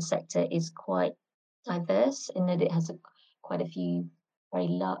children sector is quite diverse in that it has quite a few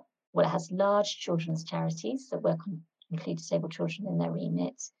it has large children's charities that include disabled children in their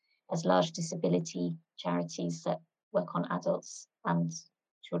remit, as large disability charities that work on adults and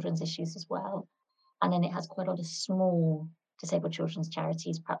children's issues as well. And then it has quite a lot of small disabled children's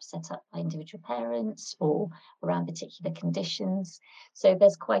charities, perhaps set up by individual parents or around particular conditions. So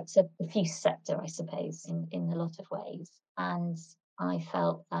there's quite a diffuse sector, I suppose, in a lot of ways. And I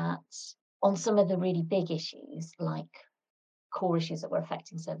felt that on some of the really big issues, like core issues that were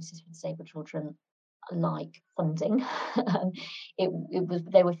affecting services for disabled children, like funding,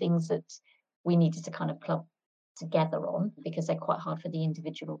 there were things that we needed to kind of club together on because they're quite hard for the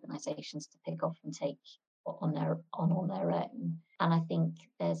individual organisations to pick off and take on their own. And I think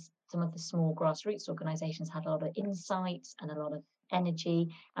there's some of the small grassroots organisations had a lot of insight and a lot of energy,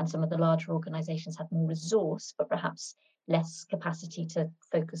 and some of the larger organisations had more resource, but perhaps less capacity to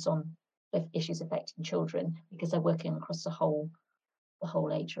focus on the issues affecting children because they're working across the whole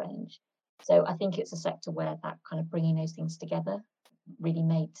age range. So I think it's a sector where that kind of bringing those things together really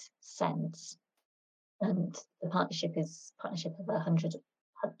made sense. And the partnership of 100,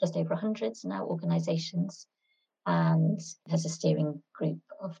 just over 100 now organisations, and has a steering group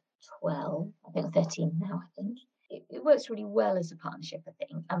of 12, I think 13 now, I think. It works really well as a partnership, I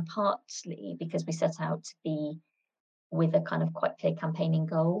think, and partly because we set out to be with a kind of quite clear campaigning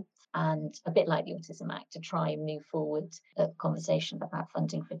goal, and a bit like the Autism Act, to try and move forward a conversation about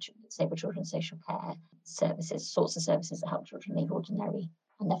funding for disabled children's social care services, sorts of services that help children lead ordinary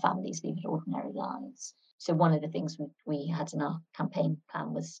and their families lead ordinary lives. So one of the things we had in our campaign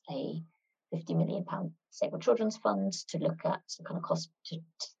plan was a £50 million disabled children's fund to look at the kind of cost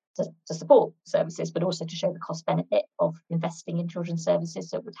to support services, but also to show the cost benefit of investing in children's services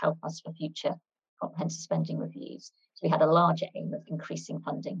that would help us for future comprehensive spending reviews. So we had a larger aim of increasing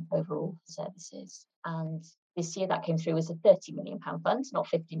funding overall for services. And this year that came through as a £30 million fund, not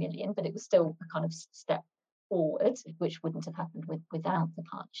 50 million, but it was still a kind of step forward, which wouldn't have happened without the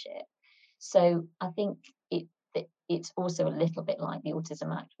partnership. So I think that it's also a little bit like the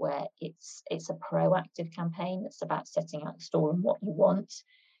Autism Act, where it's a proactive campaign that's about setting out the stall and what you want,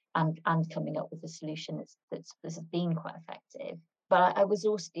 and coming up with a solution that's been quite effective. But I was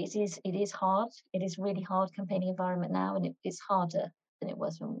also, it is hard. It is really hard campaigning environment now, and it's harder than it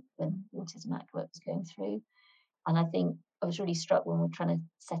was when the Autism Act work was going through. And I think I was really struck when we were trying to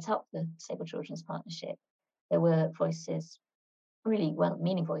set up the Disabled Children's Partnership. There were voices, really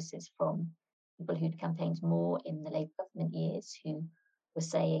well-meaning voices, from people who'd campaigned more in the Labour government years, who were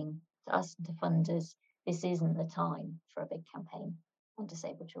saying to us and to funders, this isn't the time for a big campaign on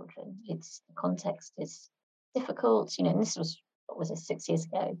disabled children. The context is difficult, and this was, what was it, 6 years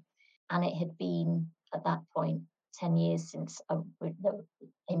ago? And it had been, at that point, 10 years since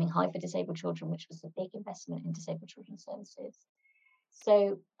aiming high for disabled children, which was a big investment in disabled children's services.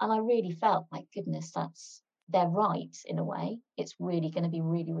 So, and I really felt, my goodness, they're right in a way. It's really going to be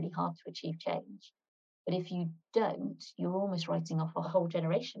really, really hard to achieve change. But if you don't, you're almost writing off a whole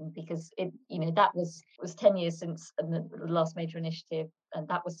generation, because it was 10 years since the last major initiative, and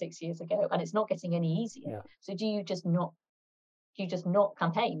that was 6 years ago, and it's not getting any easier. Yeah. So do you just not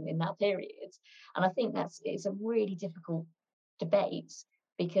campaign in that period? And I think it's a really difficult debate,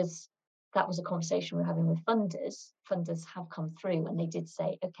 because that was a conversation we were having with funders. Funders have come through and they did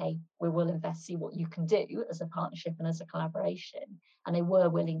say, okay, we will invest, see what you can do as a partnership and as a collaboration. And they were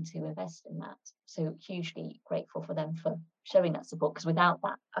willing to invest in that. So hugely grateful for them for showing that support, because without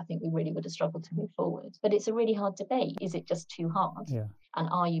that, I think we really would have struggled to move forward. But it's a really hard debate. Is it just too hard? Yeah. And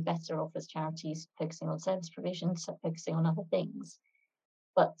are you better off as charities focusing on service provision, so focusing on other things?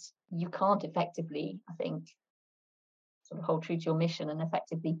 But you can't effectively, I think, sort of hold true to your mission and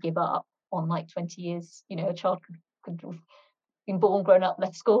effectively give up on, like, 20 years. A child could have been born, grown up,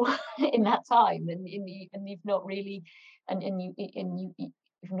 left school in that time, and you've not really,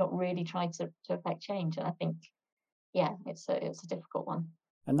 you've not really tried to affect change. And I think, yeah, it's a difficult one.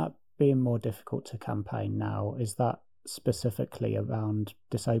 And that being more difficult to campaign now, is that specifically around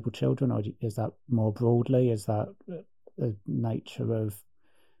disabled children, or is that more broadly? Is that the nature of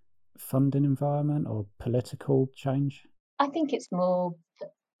funding environment or political change? I think it's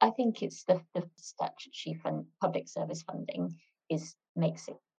the statutory public service funding makes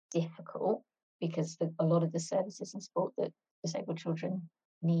it difficult, because a lot of the services and support that disabled children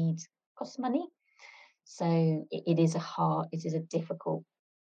need costs money. So it is a difficult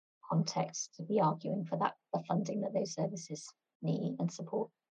context to be arguing for that, the funding that those services need and support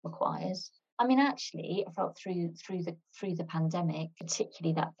requires. I mean, actually, I felt through the pandemic,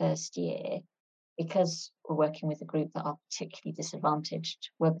 particularly that first year, because we're working with a group that were particularly disadvantaged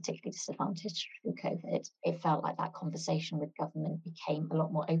through COVID, it felt like that conversation with government became a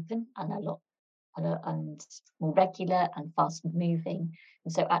lot more open and and more regular and fast moving.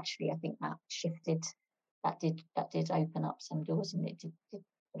 And so actually, I think that shifted, that did open up some doors, and it did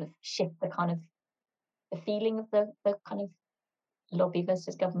sort of shift the kind of the feeling of the kind of lobby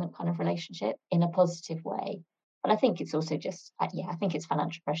versus government kind of relationship in a positive way. But I think it's also just, I think it's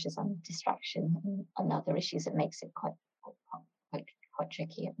financial pressures and distraction and other issues that makes it quite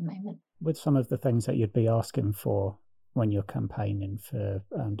tricky at the moment. With some of the things that you'd be asking for when you're campaigning for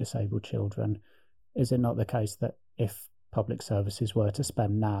disabled children, is it not the case that if public services were to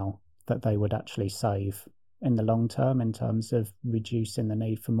spend now, that they would actually save in the long term in terms of reducing the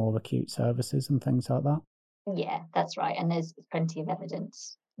need for more acute services and things like that? Yeah, that's right. And there's plenty of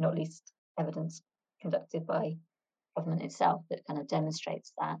evidence, not least evidence conducted by government itself, that kind of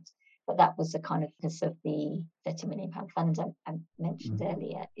demonstrates that. But that was the kind of piece of the £30 million fund I mentioned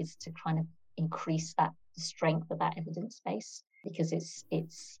earlier, is to kind of increase the strength of that evidence base, because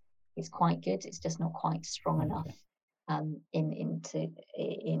it's quite good. It's just not quite strong enough in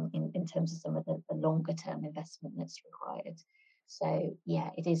terms of some of the longer term investment that's required. So yeah,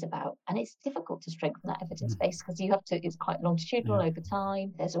 it is about, and it's difficult to strengthen that evidence base, because it's quite longitudinal over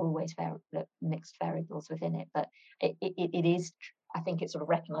time. There's always mixed variables within it, but it is, I think it sort of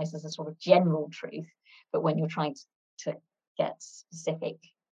recognises a sort of general truth. But when you're trying to get specific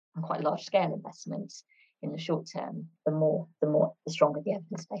and quite large scale investments in the short term, the stronger the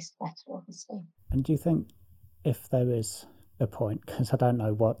evidence base, the better, obviously. And do you think, if there is a point, because I don't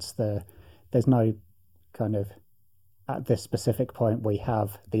know there's no kind of, at this specific point we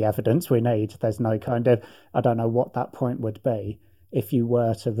have the evidence we need, there's no kind of, I don't know what that point would be. If you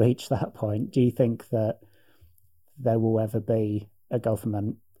were to reach that point, do you think that there will ever be a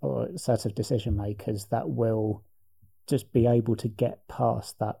government or a set of decision makers that will just be able to get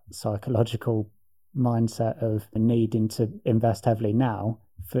past that psychological mindset of needing to invest heavily now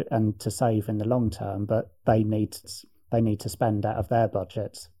and to save in the long term, but they need to spend out of their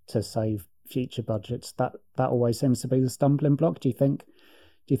budgets to save future budgets, that always seems to be the stumbling block. Do you think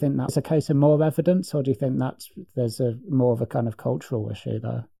that's a case of more evidence, or do you think there's a more of a kind of cultural issue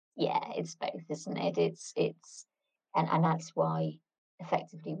there? Yeah, it's both, isn't it? And that's why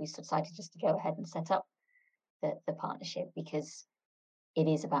effectively we decided just to go ahead and set up the partnership, because it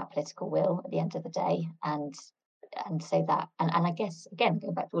is about political will at the end of the day. And so that, and I guess again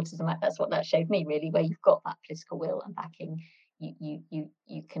going back to autism, that's what that showed me really, where you've got that political will and backing,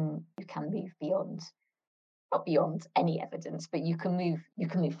 you can move beyond, not beyond any evidence, but you can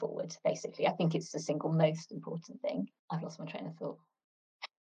move forward. Basically, I think it's the single most important thing. I've lost my train of thought.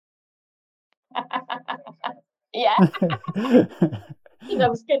 Yeah. I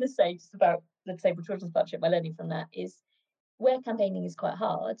was going to say just about the Disabled Children's Partnership. My learning from that is, where campaigning is quite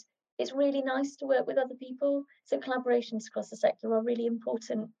hard, it's really nice to work with other people. So collaborations across the sector are really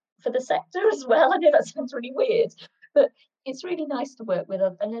important for the sector as well. I know that sounds really weird, but it's really nice to work with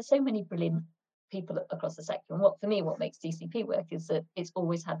and there's so many brilliant people across the sector. And what makes DCP work is that it's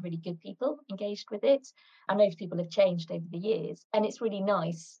always had really good people engaged with it. And those people have changed over the years. And it's really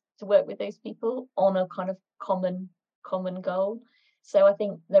nice to work with those people on a kind of common goal. So I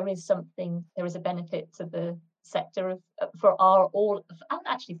think there is a benefit to the sector for and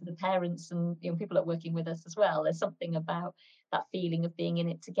actually for the parents and people that are working with us as well. There's something about that feeling of being in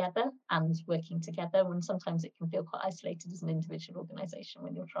it together and working together, when sometimes it can feel quite isolated as an individual organisation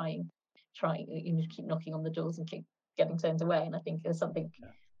when you're trying keep knocking on the doors and keep getting turned away. And I think there's something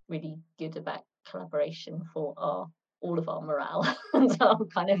really good about collaboration for all of our morale and our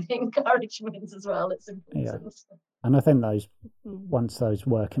kind of encouragement as well. It's important. Yeah. And I think once those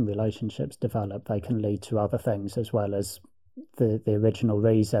working relationships develop, they can lead to other things as well as the original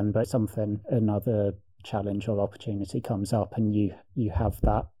reason, but another challenge or opportunity comes up and you have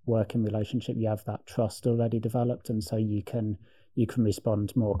that working relationship, you have that trust already developed, and so you can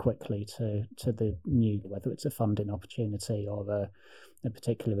respond more quickly to the new, whether it's a funding opportunity or a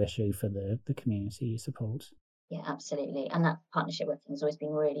particular issue for the community you support. Yeah, absolutely. And that partnership working has always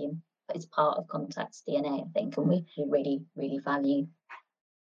been it's part of Contact's DNA, I think, and we really, really value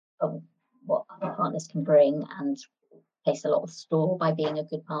what our partners can bring and place a lot of store by being a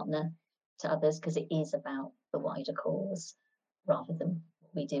good partner to others, because it is about the wider cause rather than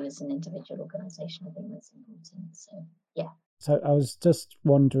what we do as an individual organisation. I think that's important. So, yeah. So I was just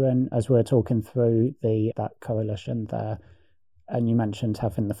wondering, as we're talking through that coalition there, and you mentioned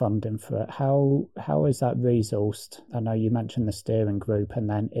having the funding for it, how is that resourced? I know you mentioned the steering group, and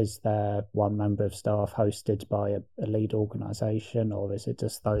then is there one member of staff hosted by a lead organisation, or is it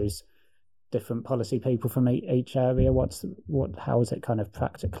just those different policy people from each area? How is it kind of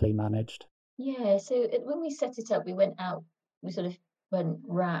practically managed? Yeah, so when we set it up, we sort of went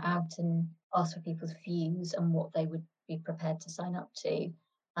out and asked for people's views and what they would be prepared to sign up to.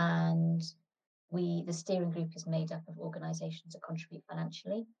 And the steering group is made up of organisations that contribute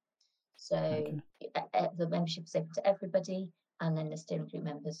financially. So the membership is open to everybody, and then the steering group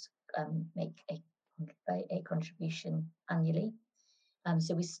members make a contribution annually.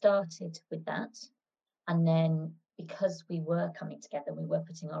 So we started with that, and then because we were coming together, we were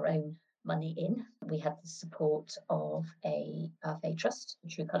putting our own money in. We had the support of a trust, the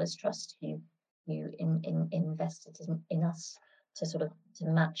True Colours Trust, who invested in us to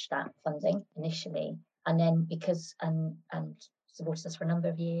match that funding initially, and then because and supported us for a number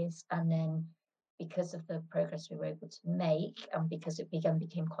of years, and then because of the progress we were able to make, and because it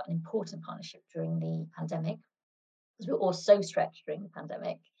became quite an important partnership during the pandemic, because we were all so stretched during the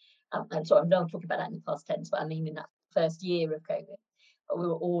pandemic. I'm sorry, I'm not talking about that in the past tense, but I mean in that first year of COVID. But we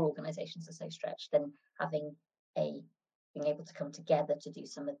were all organisations are so stretched, then being able to come together to do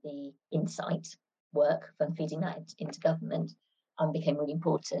some of the insight work and feeding that into government became really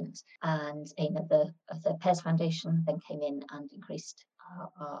important. And the Pears Foundation then came in and increased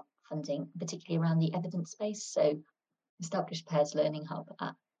our funding, particularly around the evidence space. So established Pears Learning Hub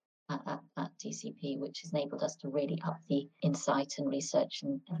at DCP, which has enabled us to really up the insight and research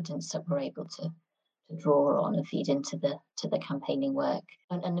and evidence that we're able to draw on and feed into the campaigning work.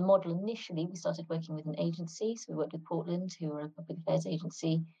 And the model, initially we started working with an agency, so we worked with Portland, who are a public affairs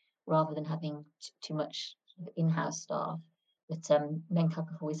agency, rather than having too much in-house staff. But MenCap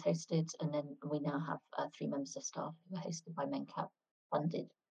have always hosted, and then we now have 3 members of staff who are hosted by MenCap, funded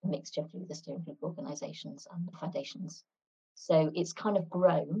a mixture through the steering group organisations and the foundations. So it's kind of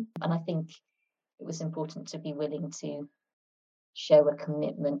grown, and I think it was important to be willing to show a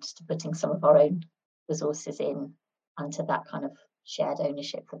commitment to putting some of our own resources in, and to that kind of shared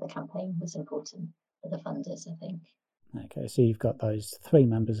ownership for the campaign was important for the funders, I think. Okay, so you've got those 3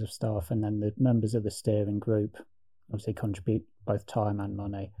 members of staff, and then the members of the steering group obviously contribute both time and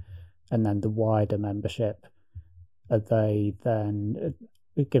money. and then the wider membership, are they then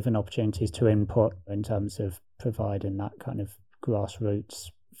given opportunities to input in terms of providing that kind of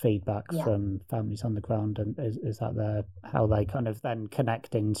grassroots feedback from families on the ground? And is that how they kind of then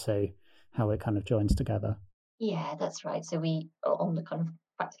connect into how it kind of joins together? Yeah, that's right. So we, on the kind of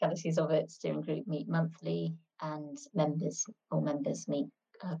practicalities of it, steering group meet monthly and members meet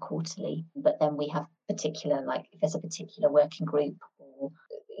quarterly. But then we have particular, like if there's a particular working group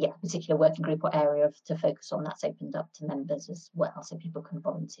or area to focus on, that's opened up to members as well, so people can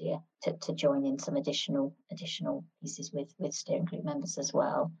volunteer to join in some additional pieces with steering group members as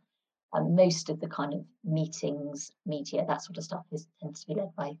well. And most of the kind of meetings, media, that sort of stuff tends to be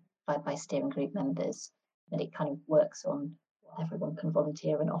led by steering group members, and it kind of works on what everyone can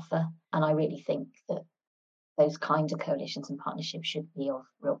volunteer and offer. And I really think that those kind of coalitions and partnerships should be of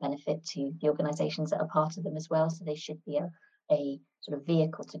real benefit to the organisations that are part of them as well. So they should be a sort of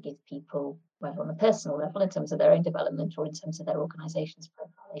vehicle to give people, whether on a personal level in terms of their own development or in terms of their organisation's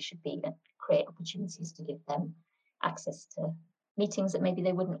profile, they should be create opportunities to give them access to meetings that maybe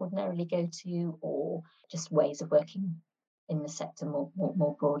they wouldn't ordinarily go to, or just ways of working in the sector more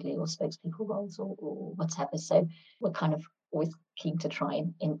broadly, or spokespeople roles or whatever. So we're kind of always keen to try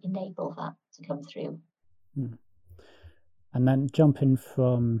and enable that to come through. And then jumping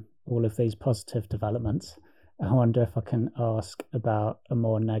from all of these positive developments, I wonder if I can ask about a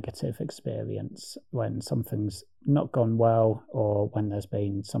more negative experience when something's not gone well, or when there's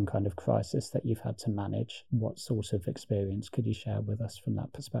been some kind of crisis that you've had to manage. What sort of experience could you share with us from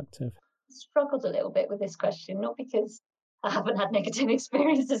that perspective? I struggled a little bit with this question, not because I haven't had negative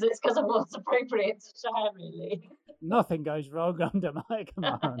experiences, it's because of what's appropriate to share, really. Nothing goes wrong under my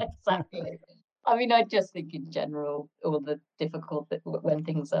command. Exactly. I mean, I just think in general, all the difficult when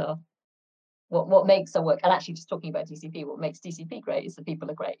things are, what makes our work, and actually just talking about DCP, what makes DCP great is the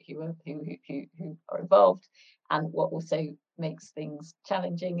people are great who are involved, and what also makes things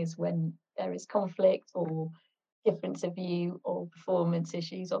challenging is when there is conflict or difference of view or performance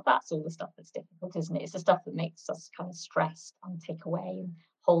issues, or that's all the stuff that's difficult, isn't it? It's the stuff that makes us kind of stressed and take away and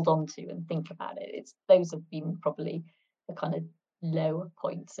hold on to and think about it. It's those have been probably the kind of lower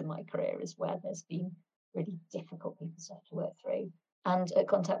points in my career, is where there's been really difficult people to have to work through. And at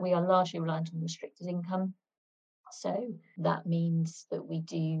Contact, we are largely reliant on restricted income. So that means that we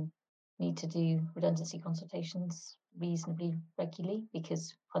do need to do redundancy consultations reasonably regularly,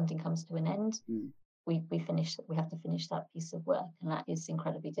 because funding comes to an end. We have to finish that piece of work, and that is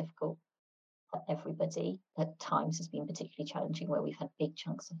incredibly difficult for everybody. At times has been particularly challenging, where we've had big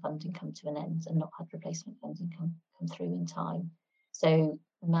chunks of funding come to an end and not had replacement funding come through in time. So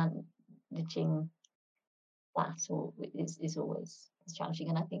managing that is always challenging,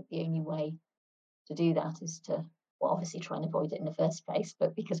 and I think the only way to do that is to, well, obviously try and avoid it in the first place,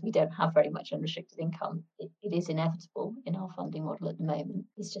 but because we don't have very much unrestricted income, it is inevitable in our funding model at the moment,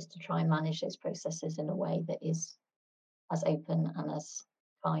 is just to try and manage those processes in a way that is as open and as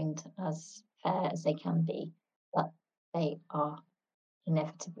kind, as fair as they can be. But they are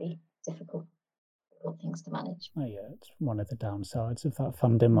inevitably difficult things to manage. Oh yeah, it's one of the downsides of that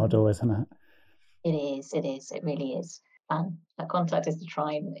funding model, isn't it? It really is. And our Contact is to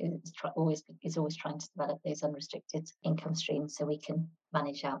try and is always trying to develop those unrestricted income streams, so we can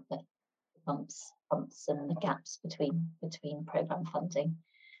manage out the bumps and the gaps between programme funding.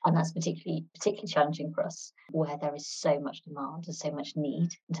 And that's particularly challenging for us, where there is so much demand and so much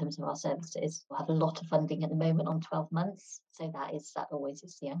need in terms of our services. We have a lot of funding at the moment on 12 months. So that always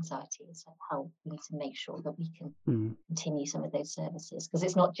is the anxiety, is how we need to make sure that we can continue some of those services. Because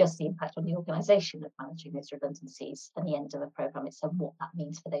it's not just the impact on the organisation of managing those redundancies and the end of a programme, it's what that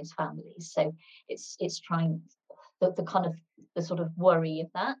means for those families. So it's trying, the kind of the sort of worry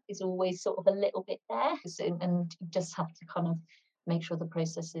of that is always sort of a little bit there. And you just have to kind of make sure the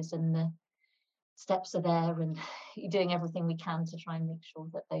processes and the steps are there, and you're doing everything we can to try and make sure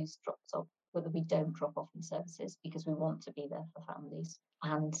that those drops off, whether we don't drop off in services, because we want to be there for families,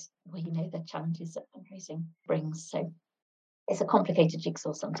 and the challenges that fundraising brings. So it's a complicated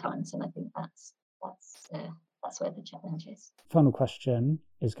jigsaw sometimes, and I think that's where the challenge is. Final question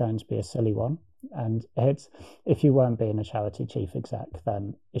is going to be a silly one, and it's, if you weren't being a charity chief exec,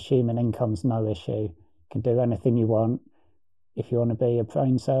 then assuming income's no issue, can do anything you want. If you want to be a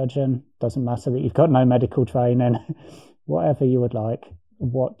brain surgeon, doesn't matter that you've got no medical training, whatever you would like,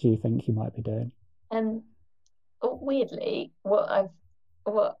 what do you think you might be doing? Weirdly, what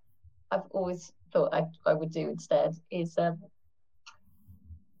I've always thought I would do instead is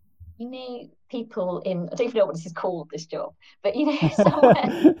people in, I don't even know what this is called, this job, but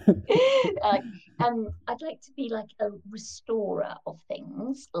somewhere like I'd like to be like a restorer of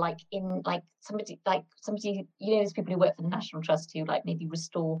things, like in like somebody, there's people who work for the National Trust who like maybe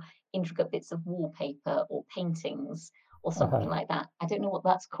restore intricate bits of wallpaper or paintings or something like that. I don't know what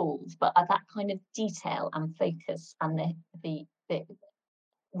that's called, but that kind of detail and focus and the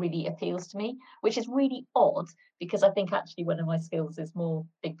really appeals to me, which is really odd because I think actually one of my skills is more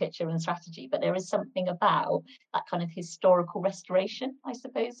big picture and strategy, but there is something about that kind of historical restoration, I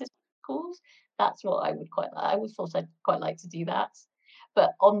suppose it's called. That's what I always thought I'd quite like to do that.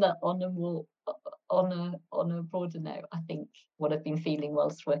 But on a broader note, I think what I've been feeling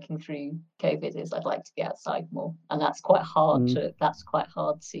whilst working through COVID is I'd like to be outside more, and that's quite hard to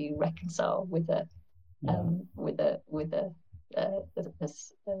reconcile with a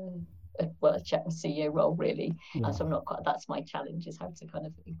CEO role, really. And so I'm not quite, that's my challenge, is how to kind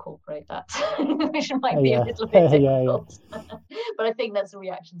of incorporate that, which might be a little bit difficult. But I think that's a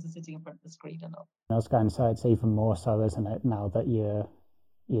reaction to sitting in front of the screen a lot. I was going to say it's even more so, isn't it, now that you're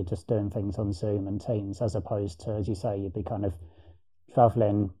just doing things on Zoom and Teams, as opposed to, as you say, you'd be kind of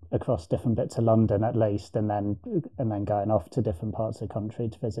traveling across different bits of London at least, and then going off to different parts of the country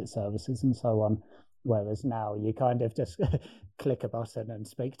to visit services and so on. Whereas now you kind of just click a button and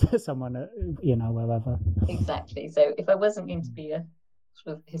speak to someone, wherever. Exactly. So if I wasn't going to be a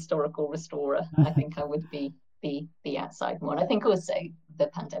sort of historical restorer, I think I would be outside more. And I think also the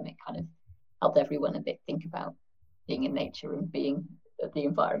pandemic kind of helped everyone a bit think about being in nature and being the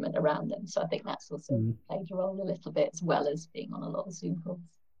environment around them. So I think that's also played a role a little bit, as well as being on a lot of Zoom calls.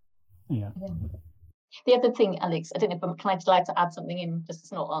 Yeah. The other thing, Alex, I don't know if I'm allowed to add something in, just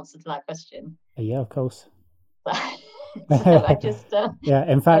as not answer to that question. Yeah, of course. So I just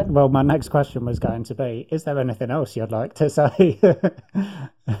in fact, well, my next question was going to be, is there anything else you'd like to say?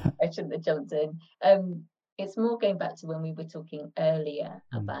 I shouldn't have jumped in. It's more going back to when we were talking earlier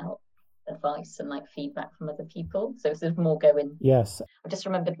about advice and like feedback from other people. So it's more going. Yes. I just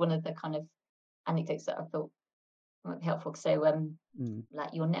remembered one of the kind of anecdotes that I thought might be helpful. So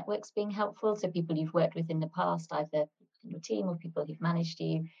like your networks being helpful. So people you've worked with in the past, either in your team or people who've managed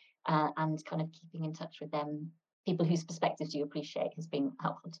you, and kind of keeping in touch with them, people whose perspectives you appreciate, has been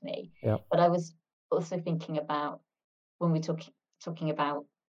helpful to me. Yep. But I was also thinking about when we're talking about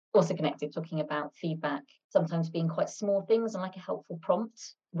feedback, sometimes being quite small things and like a helpful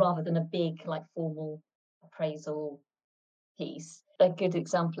prompt rather than a big like formal appraisal piece. A good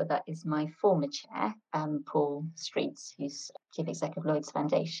example of that is my former chair, Paul Streets, who's chief executive of Lloyd's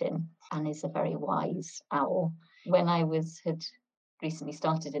Foundation and is a very wise owl. When I had recently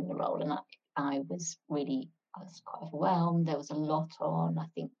started in the role, and I was quite overwhelmed. There was a lot on. I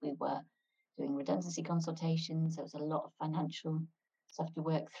think we were doing redundancy consultations. There was a lot of financial stuff to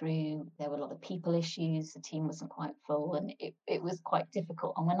work through. There were a lot of people issues. The team wasn't quite full, and it was quite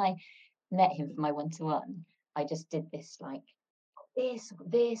difficult. And when I met him for my one-to-one, I just did this like, I've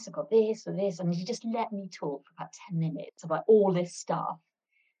got this, and he just let me talk for about 10 minutes about all this stuff.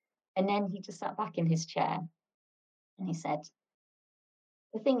 And then he just sat back in his chair and he said,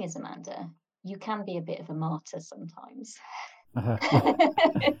 the thing is, Amanda, you can be a bit of a martyr sometimes. And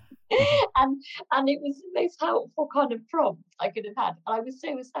it was the most helpful kind of prompt I could have had. I was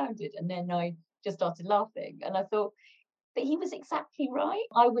so astounded, and then I just started laughing, and I thought, but he was exactly right.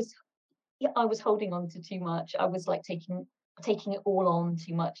 I was holding on to too much. I was like taking it all on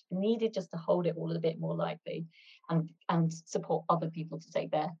too much. I needed just to hold it all a bit more lightly, and support other people to take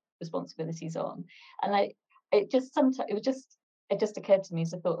their responsibilities on. And it just occurred to me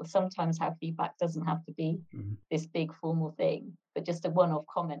as a thought of sometimes how feedback doesn't have to be this big formal thing, but just a one-off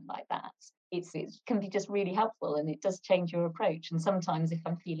comment like that. It can be just really helpful, and it does change your approach. And sometimes if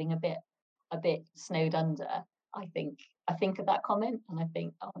I'm feeling a bit snowed under, I think of that comment and I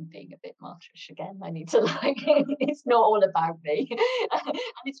think, oh, I'm being a bit martyrish again. I need to it's not all about me. And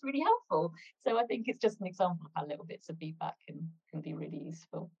it's really helpful. So I think it's just an example of how little bits of feedback can be really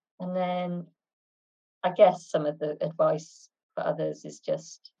useful. And then I guess some of the advice for others is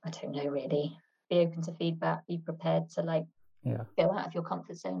just, I don't know, really, be open to feedback, be prepared to go out of your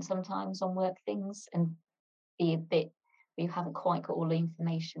comfort zone sometimes on work things, and be a bit, you haven't quite got all the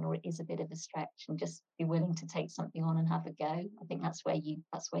information, or it is a bit of a stretch, and just be willing to take something on and have a go. I think that's where you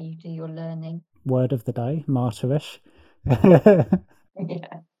do your learning. Word of the day, martyrish. Yeah.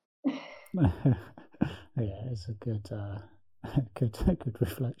 Yeah, it's a good good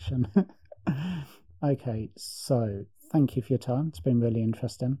reflection. Okay, so thank you for your time. It's been really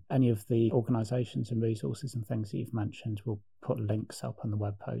interesting. Any of the organisations and resources and things that you've mentioned, we'll put links up on the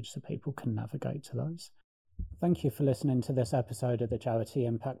webpage so people can navigate to those. Thank you for listening to this episode of the Charity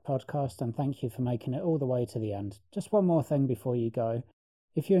Impact Podcast, and thank you for making it all the way to the end. Just one more thing before you go.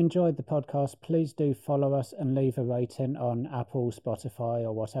 If you enjoyed the podcast, please do follow us and leave a rating on Apple, Spotify,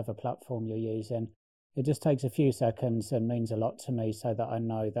 or whatever platform you're using. It just takes a few seconds and means a lot to me, so that I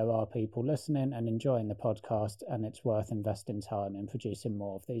know there are people listening and enjoying the podcast, and it's worth investing time in producing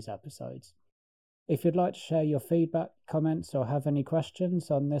more of these episodes. If you'd like to share your feedback, comments, or have any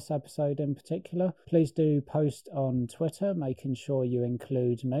questions on this episode in particular, please do post on Twitter, making sure you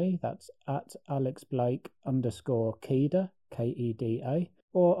include me. That's at @AlexBlake_Keda, Keda.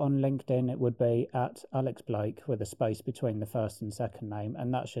 Or on LinkedIn, it would be at Alex Blake with a space between the first and second name,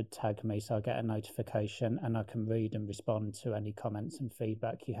 and that should tag me so I get a notification and I can read and respond to any comments and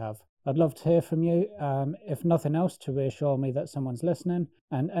feedback you have. I'd love to hear from you, if nothing else, to reassure me that someone's listening,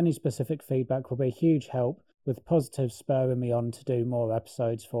 and any specific feedback will be a huge help, with positive spurring me on to do more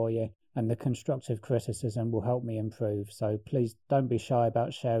episodes for you, and the constructive criticism will help me improve. So please don't be shy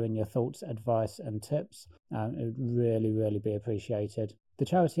about sharing your thoughts, advice and tips. It would really be appreciated. The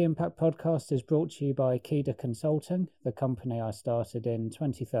Charity Impact Podcast is brought to you by Keda Consulting, the company I started in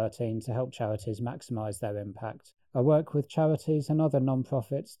 2013 to help charities maximise their impact. I work with charities and other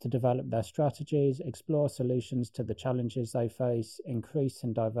non-profits to develop their strategies, explore solutions to the challenges they face, increase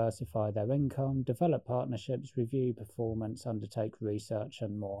and diversify their income, develop partnerships, review performance, undertake research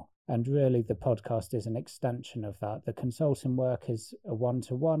and more. And really, the podcast is an extension of that. The consulting work is a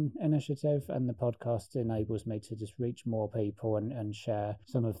one-to-one initiative, and the podcast enables me to just reach more people and share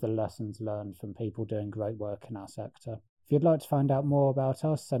some of the lessons learned from people doing great work in our sector. If you'd like to find out more about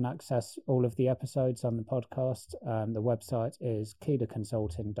us and access all of the episodes on the podcast, the website is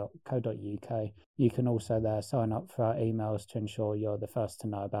kedaconsulting.co.uk. You can also there sign up for our emails to ensure you're the first to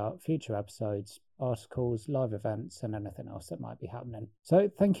know about future episodes, articles, live events, and anything else that might be happening. So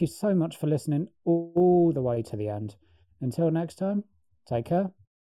thank you so much for listening all the way to the end. Until next time, take care.